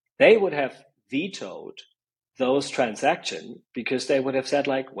case, they would have vetoed those transactions because they would have said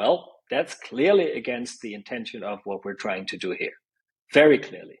like, well, that's clearly against the intention of what we're trying to do here, very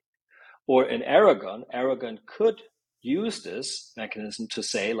clearly. Or in Aragon could use this mechanism to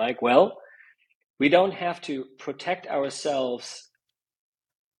say like, well, we don't have to protect ourselves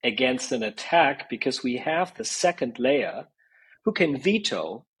against an attack because we have the second layer who can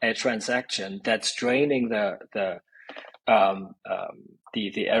veto a transaction that's draining the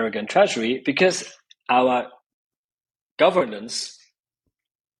Aragon treasury, because our governance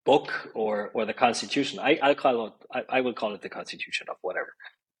book or the constitution, I will call it the constitution of whatever.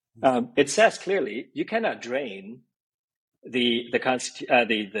 It says clearly you cannot drain the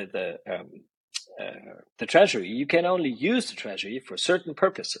treasury. You can only use the treasury for certain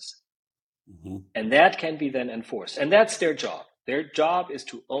purposes, and that can be then enforced. And that's their job. Their job is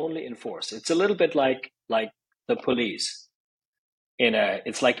to only enforce. It's a little bit like the police.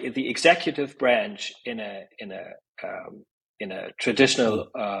 It's like the executive branch in a traditional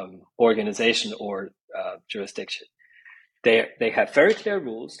organization or jurisdiction. They have very clear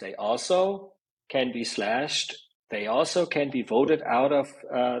rules. They also can be slashed. They also can be voted out of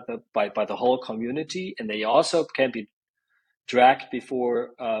by the whole community, and they also can be dragged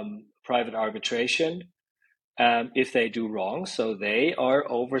before private arbitration if they do wrong. So they are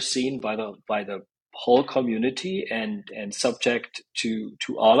overseen by the whole community and subject to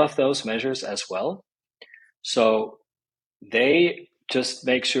all of those measures as well. So they just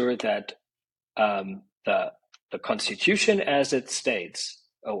make sure that the Constitution as it states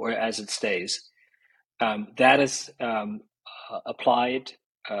or as it stays, that is applied,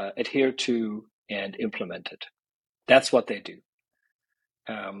 adhered to, and implemented. That's what they do.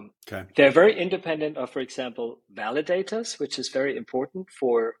 Okay. They're very independent of, for example, validators, which is very important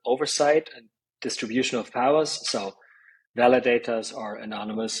for oversight and distribution of powers. So validators are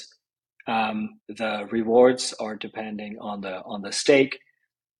anonymous. The rewards are depending on the stake,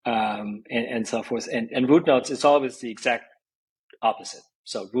 and so forth. And root nodes is always the exact opposite.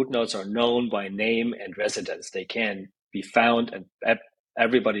 So root nodes are known by name and residence. They can be found, and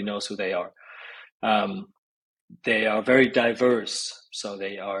everybody knows who they are. They are very diverse, so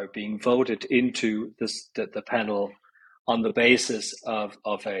they are being voted into the panel on the basis of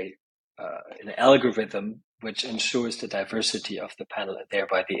an algorithm which ensures the diversity of the panel and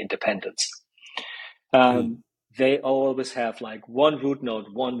thereby the independence. They always have like one root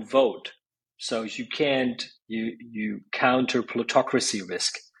node, one vote, so you can't you counter plutocracy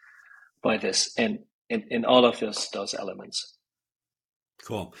risk by this and in all of those elements.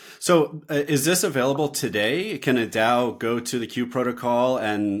 Cool. So is this available today? Can a DAO go to the Q protocol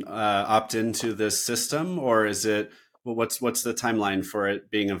and opt into this system, or is it, well, what's the timeline for it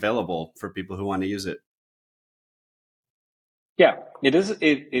being available for people who want to use it? Yeah, it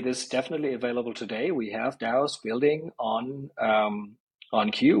is definitely available today. We have DAOs building on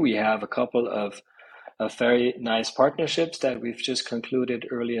Q. We have a couple of very nice partnerships that we've just concluded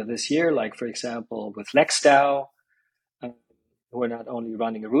earlier this year, like for example with LexDAO. Who are not only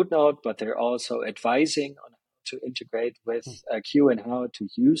running a root node, but they're also advising on how to integrate with Q and how to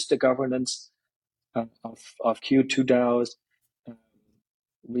use the governance of Q2 DAOs.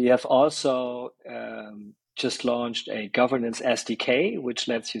 We have also just launched a governance SDK, which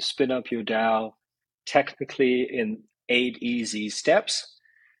lets you spin up your DAO technically in 8 easy steps.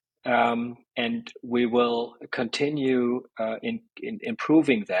 And we will continue in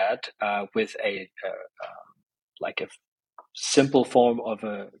improving that with a simple form of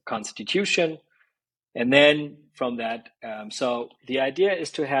a constitution, and then from that, so the idea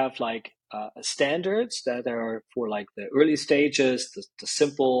is to have standards that are for like the early stages, the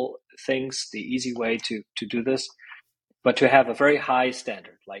simple things, the easy way to do this, but to have a very high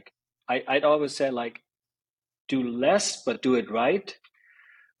standard. Like I'd always say, like, do less but do it right,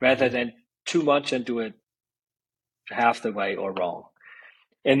 rather than too much and do it half the way or wrong.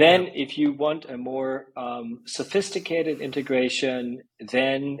 And then if you want a more sophisticated integration,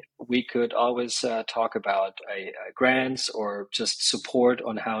 then we could always talk about grants or just support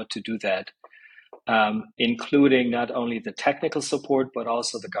on how to do that, including not only the technical support, but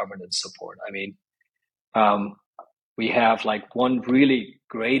also the governance support. I mean, we have like one really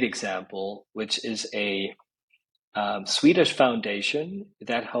great example, which is a Swedish foundation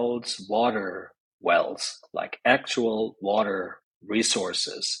that holds water wells, like actual water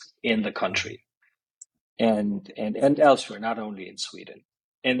resources in the country and elsewhere, not only in Sweden.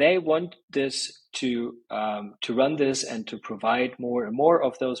 And they want this to run this and to provide more and more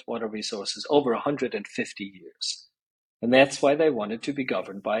of those water resources over 150 years. And that's why they want it to be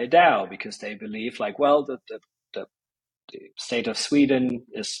governed by a DAO, because they believe, like, well, the state of Sweden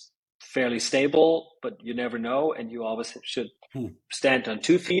is fairly stable, but you never know, and you always should Hmm. stand on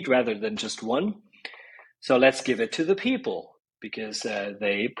 2 feet rather than just one. So let's give it to the people, because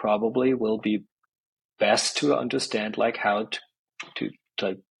they probably will be best to understand like how to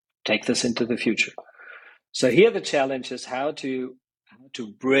take this into the future. So here the challenge is how to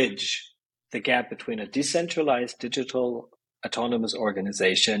bridge the gap between a decentralized digital autonomous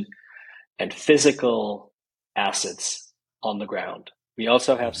organization and physical assets on the ground. We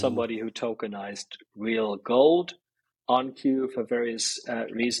also have Mhm. somebody who tokenized real gold on queue for various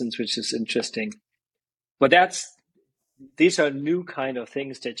reasons, which is interesting. But these are new kind of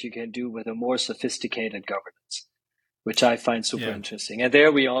things that you can do with a more sophisticated governance, which I find super Yeah. interesting. And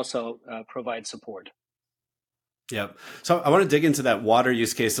there we also provide support. Yep. So I want to dig into that water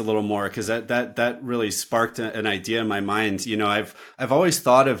use case a little more because that really sparked an idea in my mind. I've always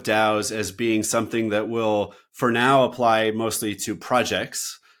thought of DAOs as being something that will, for now, apply mostly to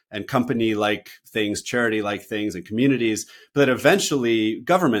projects and company-like things, charity-like things, and communities. But that eventually,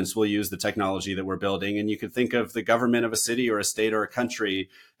 governments will use the technology that we're building, and you could think of the government of a city or a state or a country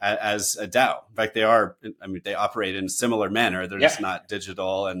as a DAO. In fact, they are. I mean, they operate in a similar manner. They're Yeah. just not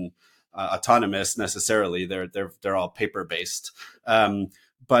digital and autonomous necessarily. They're all paper based.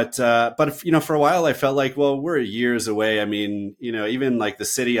 But if, for a while I felt like, well, we're years away. I mean, even like the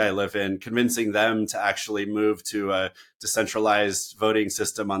city I live in, convincing them to actually move to a decentralized voting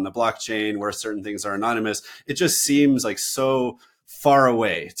system on the blockchain where certain things are anonymous, it just seems like so far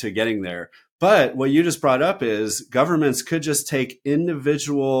away to getting there. But what you just brought up is governments could just take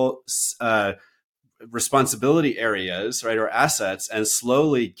individual responsibility areas, right, or assets, and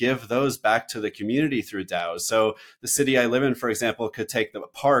slowly give those back to the community through DAOs. So the city I live in, for example, could take the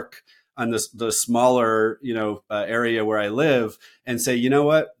park on the smaller, area where I live and say, you know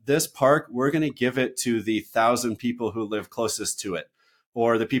what, this park, we're going to give it to the 1,000 people who live closest to it,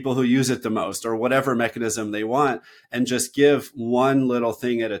 or the people who use it the most, or whatever mechanism they want, and just give one little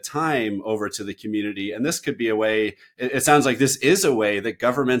thing at a time over to the community. And this could be a way, it sounds like this is a way that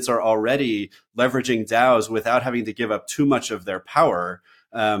governments are already leveraging DAOs without having to give up too much of their power,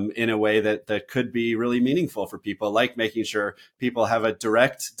 in a way that could be really meaningful for people, like making sure people have a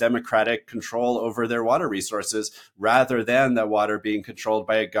direct democratic control over their water resources rather than that water being controlled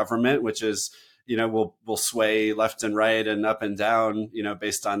by a government, which is, will sway left and right and up and down,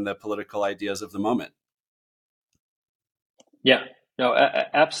 based on the political ideas of the moment. Yeah, no,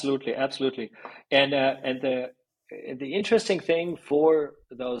 absolutely, absolutely. And the interesting thing for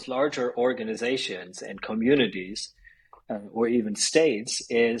those larger organizations and communities, or even states,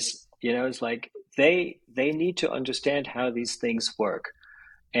 is it's like they need to understand how these things work,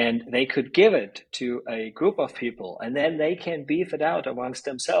 and they could give it to a group of people, and then they can beef it out amongst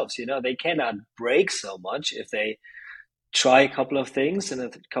themselves. They cannot break so much if they try a couple of things and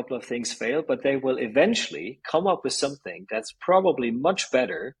a couple of things fail, but they will eventually come up with something that's probably much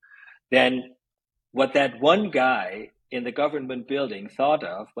better than what that one guy in the government building thought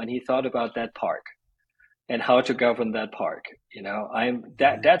of when he thought about that park and how to govern that park.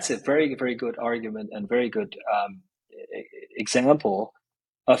 That's a very, very good argument and very good example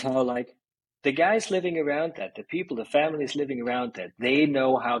of how, like, the guys living around that, the people, the families living around that, they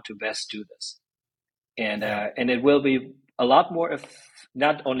know how to best do this, Yeah. and it will be a lot more,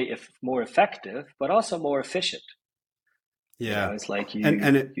 not only if more effective, but also more efficient. Yeah. It's like And you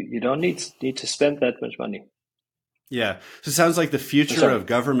and it, you don't need to spend that much money. Yeah. So it sounds like the future Sorry. of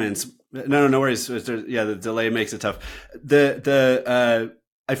governments. No worries. Yeah, the delay makes it tough.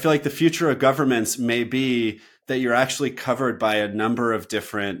 I feel like the future of governments may be that you're actually covered by a number of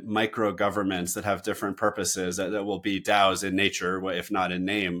different micro governments that have different purposes that will be DAOs in nature, if not in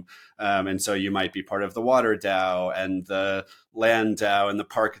name. And so you might be part of the water DAO and the land DAO and the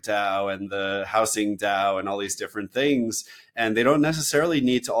park DAO and the housing DAO and all these different things. And they don't necessarily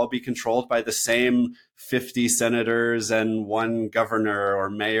need to all be controlled by the same 50 senators and one governor or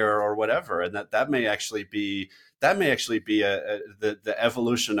mayor or whatever. And that may actually be the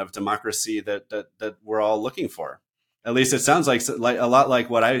evolution of democracy that we're all looking for. At least it sounds like a lot like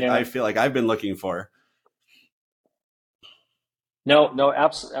what I Yeah. feel like I've been looking for. No,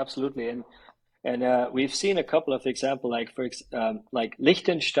 absolutely. And we've seen a couple of examples, like like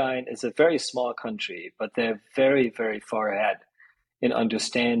Liechtenstein is a very small country, but they're very, very far ahead in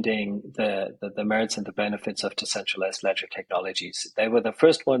understanding the merits and the benefits of decentralized ledger technologies. They were the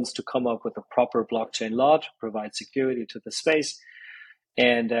first ones to come up with a proper blockchain law to provide security to the space,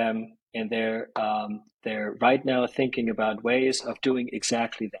 and they're right now thinking about ways of doing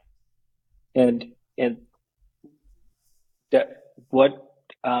exactly that. And what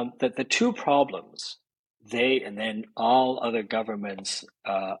the two problems they and then all other governments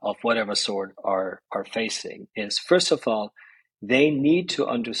of whatever sort are facing is, first of all, they need to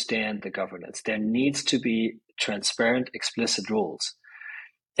understand the governance. There needs to be transparent, explicit rules.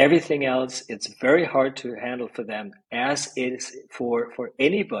 Everything else, it's very hard to handle for them, as it is for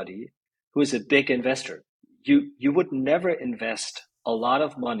anybody who is a big investor. You would never invest a lot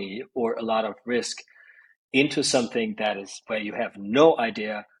of money or a lot of risk into something that is where you have no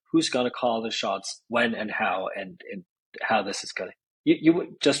idea who's going to call the shots, when and how, and how this is going to. You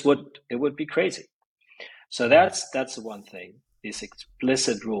would it would be crazy. So that's one thing. These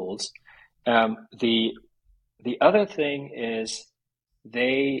explicit rules. The other thing is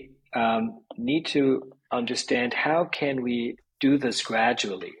they need to understand, how can we do this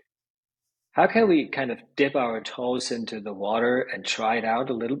gradually? How can we kind of dip our toes into the water and try it out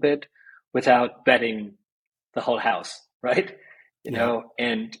a little bit without betting the whole house, right?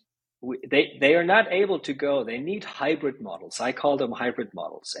 And they are not able to go. They need hybrid models. I call them hybrid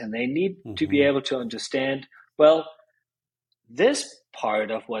models, and they need to be able to understand, well, this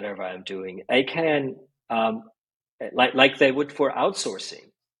part of whatever I'm doing, I can, like they would for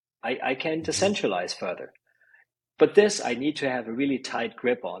outsourcing, I can decentralize further. But this I need to have a really tight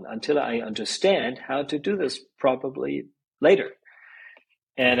grip on until I understand how to do this probably later.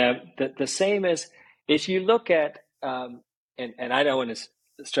 And the same is, if you look at, and I don't want to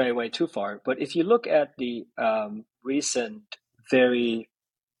stray away too far, but if you look at the recent very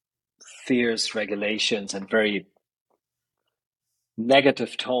fierce regulations and very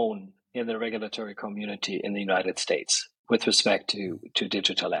negative tone in the regulatory community in the United States with respect to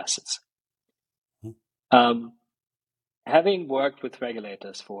digital assets. Having worked with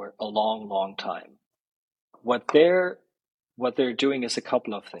regulators for a long, long time, what they're doing is a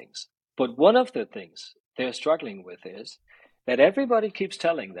couple of things. But one of the things they're struggling with is that everybody keeps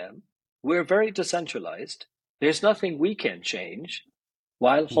telling them, we're very decentralized, there's nothing we can change,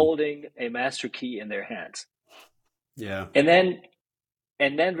 while holding a master key in their hands. Yeah. And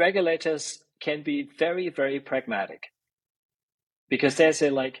then regulators can be very, very pragmatic, because they say,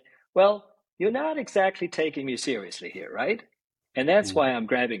 like, well, you're not exactly taking me seriously here, right? And that's why I'm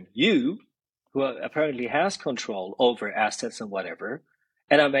grabbing you, who apparently has control over assets and whatever,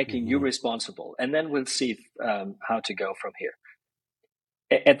 and I'm making you responsible. And then we'll see how to go from here.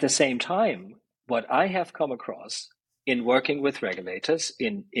 At the same time, what I have come across in working with regulators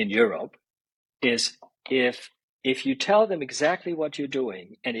in Europe is, if you tell them exactly what you're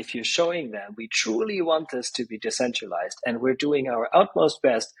doing, and if you're showing them we truly want this to be decentralized and we're doing our utmost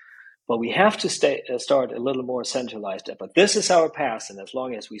best, but we have to start a little more centralized, but this is our path, and as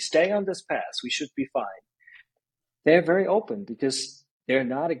long as we stay on this path, we should be fine. They're very open, because they're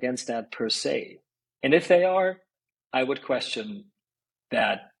not against that per se. And if they are, I would question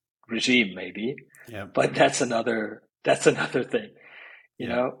that regime maybe, but that's another thing, you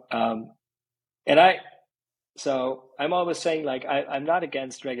know? So I'm always saying, like, I'm not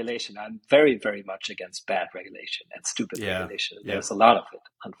against regulation. I'm very, very much against bad regulation and stupid regulation. There's a lot of it,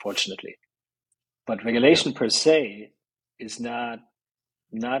 unfortunately. But regulation per se is not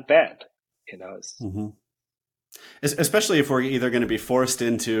bad, you know. Especially if we're either going to be forced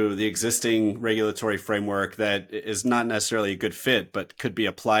into the existing regulatory framework that is not necessarily a good fit, but could be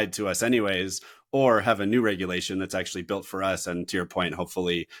applied to us anyways, or have a new regulation that's actually built for us. And to your point,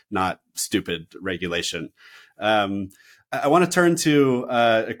 hopefully not stupid regulation. I want to turn to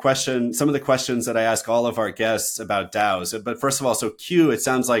a question, some of the questions that I ask all of our guests about DAOs. But first of all, so Q, it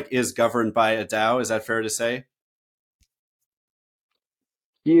sounds like, is governed by a DAO. Is that fair to say?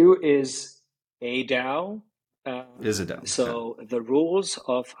 Q is a DAO. Is a DAO. So the rules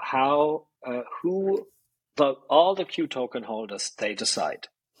of how, all the Q token holders, they decide.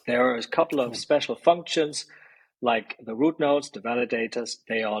 There are a couple of special functions, like the root nodes, the validators,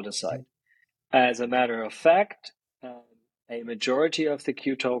 they all decide. As a matter of fact, a majority of the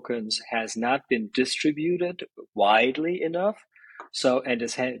Q tokens has not been distributed widely enough, and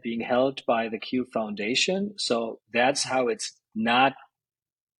is being held by the Q Foundation. So that's how it's not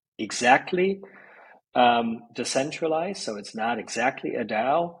exactly decentralized. So it's not exactly a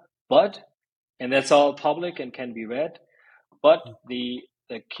DAO, and that's all public and can be read. But the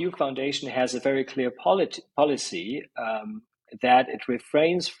Q Foundation has a very clear policy that it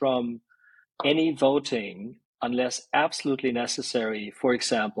refrains from any voting unless absolutely necessary, for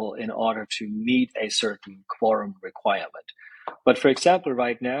example, in order to meet a certain quorum requirement. But for example,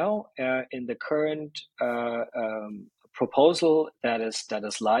 right now, in the current proposal that is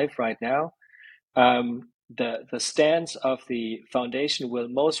live right now, the stance of the foundation will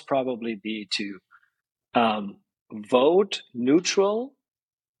most probably be to vote neutral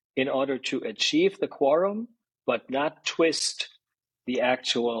in order to achieve the quorum, but not twist the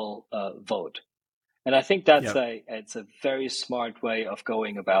actual vote. And I think it's a very smart way of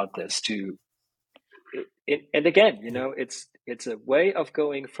going about this. And again, it's a way of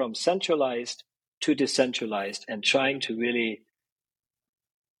going from centralized to decentralized and trying to really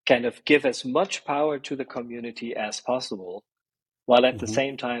kind of give as much power to the community as possible, while at the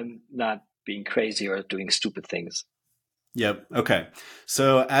same time not being crazy or doing stupid things. Yep. Okay.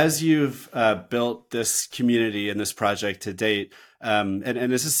 So as you've built this community and this project to date, and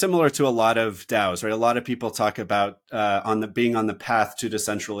this is similar to a lot of DAOs, right? A lot of people talk about being on the path to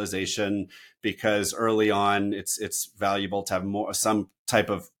decentralization because early on it's valuable to have some type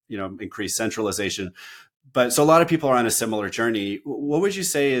of increased centralization. But so a lot of people are on a similar journey. What would you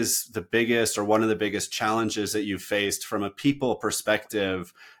say is the biggest or one of the biggest challenges that you've faced from a people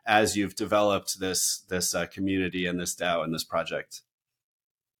perspective as you've developed this community and this DAO and this project?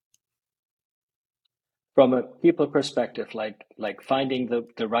 From a people perspective, like finding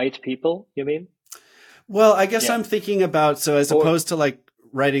the right people, you mean? Well, I guess I'm thinking about, so as opposed to like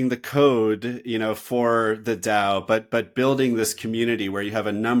writing the code, for the DAO, but building this community where you have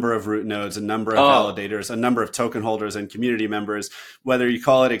a number of root nodes, a number of validators, a number of token holders and community members, whether you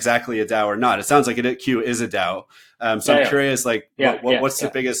call it exactly a DAO or not. It sounds like Q is a DAO. So I'm curious, like, what's the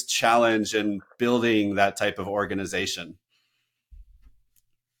biggest challenge in building that type of organization?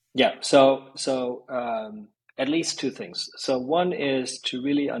 Yeah. So at least two things. So one is to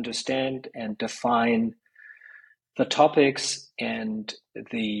really understand and define the topics and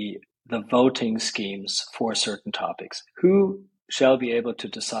the voting schemes for certain topics. Who shall be able to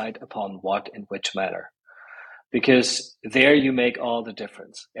decide upon what in which manner? Because there you make all the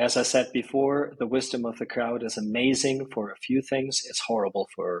difference. As I said before, the wisdom of the crowd is amazing for a few things. It's horrible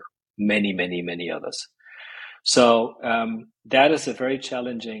for many, many, many others. So that is a very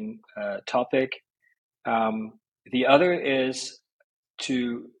challenging topic. The other is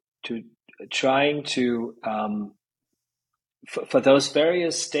to trying to for those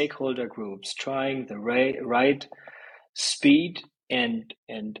various stakeholder groups, trying the right speed and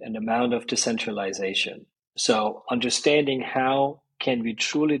amount of decentralization. So understanding how can we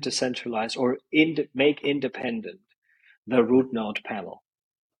truly decentralize or make independent the root node panel?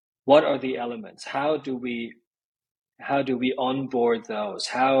 What are the elements? How do we onboard those?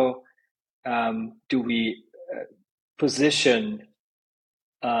 How do we position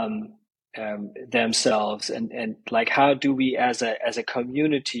themselves and like how do we as a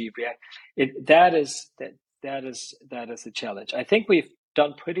community react? That is a challenge. I think we've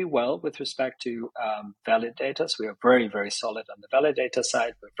done pretty well with respect to validators. We are very, very solid on the validator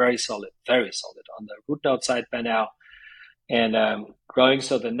side. We're very solid on the root node side by now, and growing.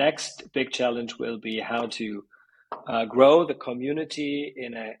 So the next big challenge will be how to grow the community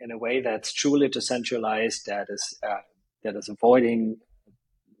in a way that's truly decentralized, that is avoiding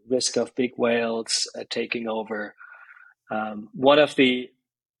risk of big whales taking over. One of the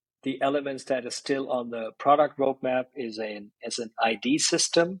elements that is still on the product roadmap is an ID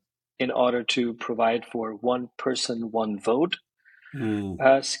system in order to provide for one person, one vote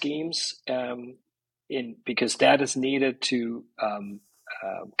schemes, because that is needed to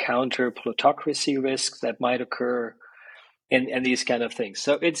counter plutocracy risks that might occur and these kind of things.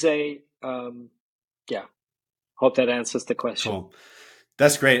 So it's hope that answers the question. Cool.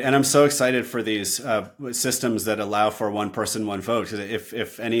 That's great. And I'm so excited for these systems that allow for one person, one vote. Because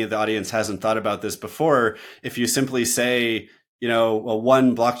if any of the audience hasn't thought about this before, if you simply say,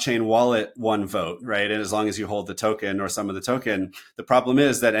 one blockchain wallet, one vote, right? And as long as you hold the token or some of the token, the problem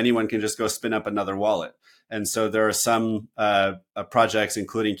is that anyone can just go spin up another wallet. And so there are some projects,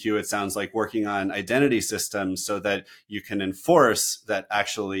 including Q, it sounds like, working on identity systems so that you can enforce that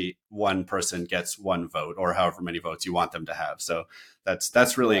actually one person gets one vote or however many votes you want them to have. So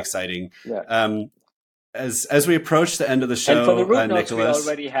that's really exciting. Yeah. As we approach the end of the show, and for the root nodes, Nicolas, we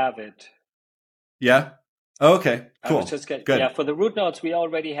already have it. Yeah. Oh, okay. Cool. Good. Yeah, for the root nodes, we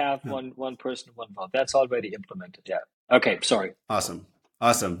already have one person, one vote. That's already implemented. Yeah. Okay. Sorry. Awesome.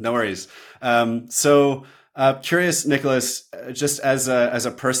 No worries. So curious, Nicolas, just as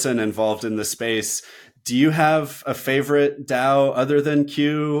a person involved in the space, do you have a favorite DAO other than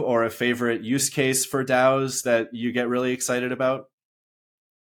Q or a favorite use case for DAOs that you get really excited about?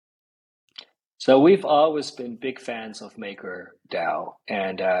 So we've always been big fans of MakerDAO,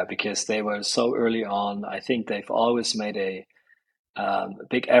 and because they were so early on, I think they've always made a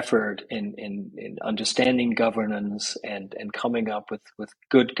big effort in understanding governance and coming up with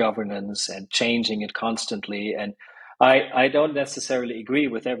good governance and changing it constantly. And I don't necessarily agree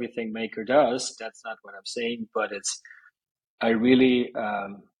with everything Maker does. That's not what I'm saying, but I really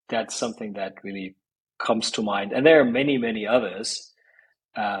that's something that really comes to mind. And there are many, many others.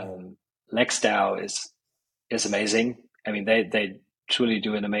 LexDAO is amazing. I mean, they truly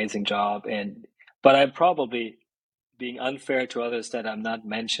do an amazing job. But I'm probably being unfair to others that I'm not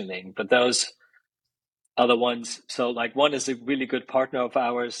mentioning. But those are the ones. So like one is a really good partner of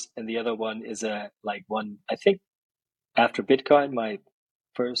ours, and the other one is one. I think after Bitcoin, my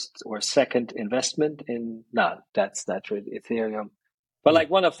first or second investment in that's not really Ethereum, but like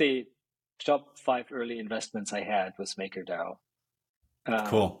one of the top 5 early investments I had was MakerDAO.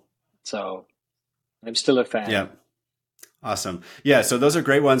 Cool. So I'm still a fan. Yeah. Awesome. Yeah. So those are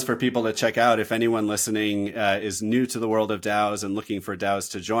great ones for people to check out. If anyone listening is new to the world of DAOs and looking for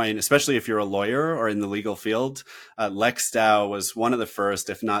DAOs to join, especially if you're a lawyer or in the legal field, LexDAO was one of the first,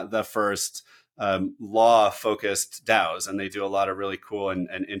 if not the first, law-focused DAOs, and they do a lot of really cool and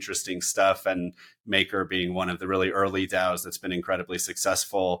interesting stuff. And Maker being one of the really early DAOs that's been incredibly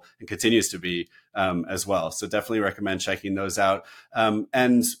successful and continues to be as well. So definitely recommend checking those out.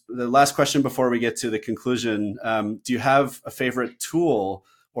 And the last question before we get to the conclusion, do you have a favorite tool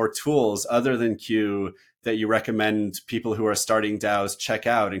or tools other than Q that you recommend people who are starting DAOs check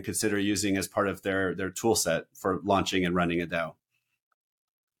out and consider using as part of their tool set for launching and running a DAO?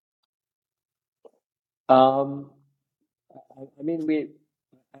 I mean,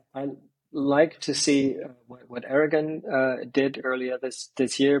 I like to see what Aragon did earlier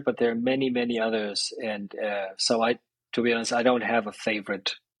this year, but there are many, many others, and so to be honest, I don't have a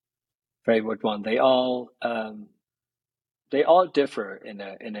favorite one. They all differ in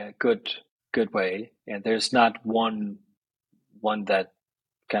a good way, and there's not one that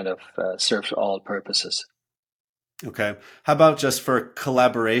kind of serves all purposes. Okay. How about just for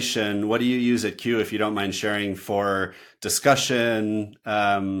collaboration? What do you use at Q, if you don't mind sharing, for discussion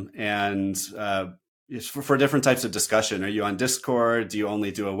and for different types of discussion? Are you on Discord? Do you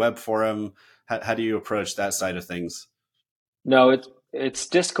only do a web forum? How do you approach that side of things? No, it's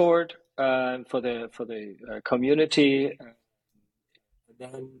Discord for the community, and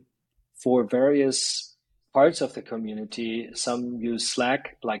then for various parts of the community, some use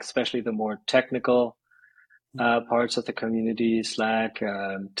Slack, like especially the more technical parts of the community, Slack,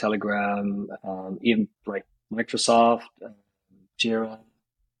 Telegram, even like Microsoft, Jira.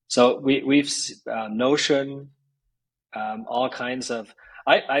 So we've Notion, all kinds of.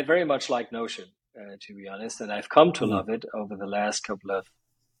 I very much like Notion, to be honest, and I've come to love it over the last couple of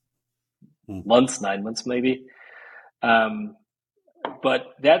months, 9 months maybe. But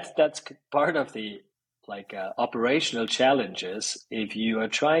that's part of the operational challenges. If you are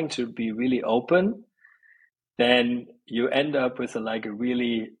trying to be really open, then you end up with a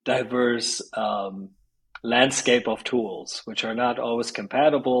really diverse landscape of tools, which are not always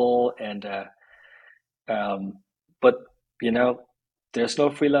compatible. And but there's no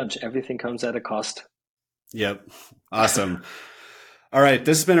free lunch. Everything comes at a cost. Yep. Awesome. All right.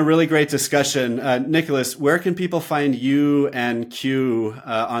 This has been a really great discussion. Nicolas, where can people find you and Q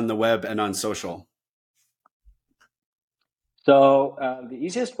on the web and on social? So the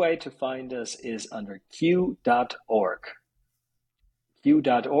easiest way to find us is under q.org.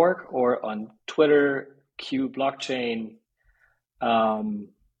 Q.org, or on Twitter, Q Blockchain.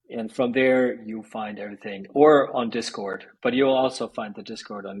 And from there, you find everything, or on Discord. But you'll also find the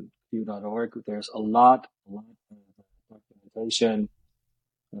Discord on q.org. There's a lot of documentation,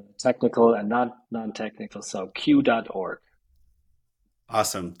 technical and non-technical. So q.org.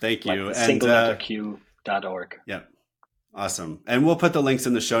 Awesome. Thank you. Like single letter q.org. Yeah. Awesome. And we'll put the links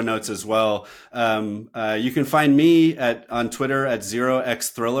in the show notes as well. You can find me on Twitter at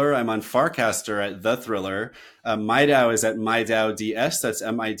 0xthriller. I'm on Farcaster at The Thriller. MyDAO is at MyDAODS. That's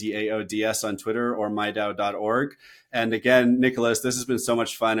MIDAODS on Twitter, or MyDAO.org. And again, Nicolas, this has been so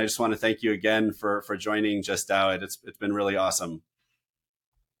much fun. I just want to thank you again for joining Just DAO It. It's been really awesome.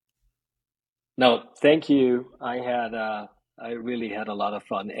 No, thank you. I really had a lot of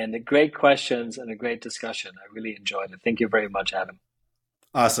fun, and great questions and a great discussion. I really enjoyed it. Thank you very much, Adam.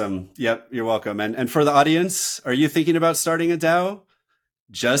 Awesome. Yep, you're welcome. And for the audience, are you thinking about starting a DAO?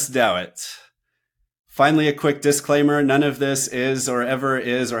 Just DAO it. Finally, a quick disclaimer. None of this is or ever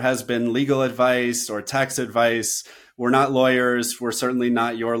is or has been legal advice or tax advice. We're not lawyers. We're certainly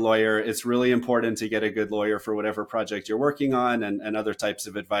not your lawyer. It's really important to get a good lawyer for whatever project you're working on, and other types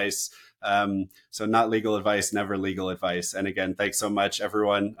of advice. So not legal advice, never legal advice. And again, thanks so much,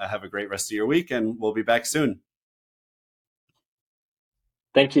 everyone. Have a great rest of your week, and we'll be back soon.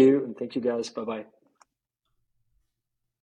 Thank you. And thank you, guys. Bye-bye.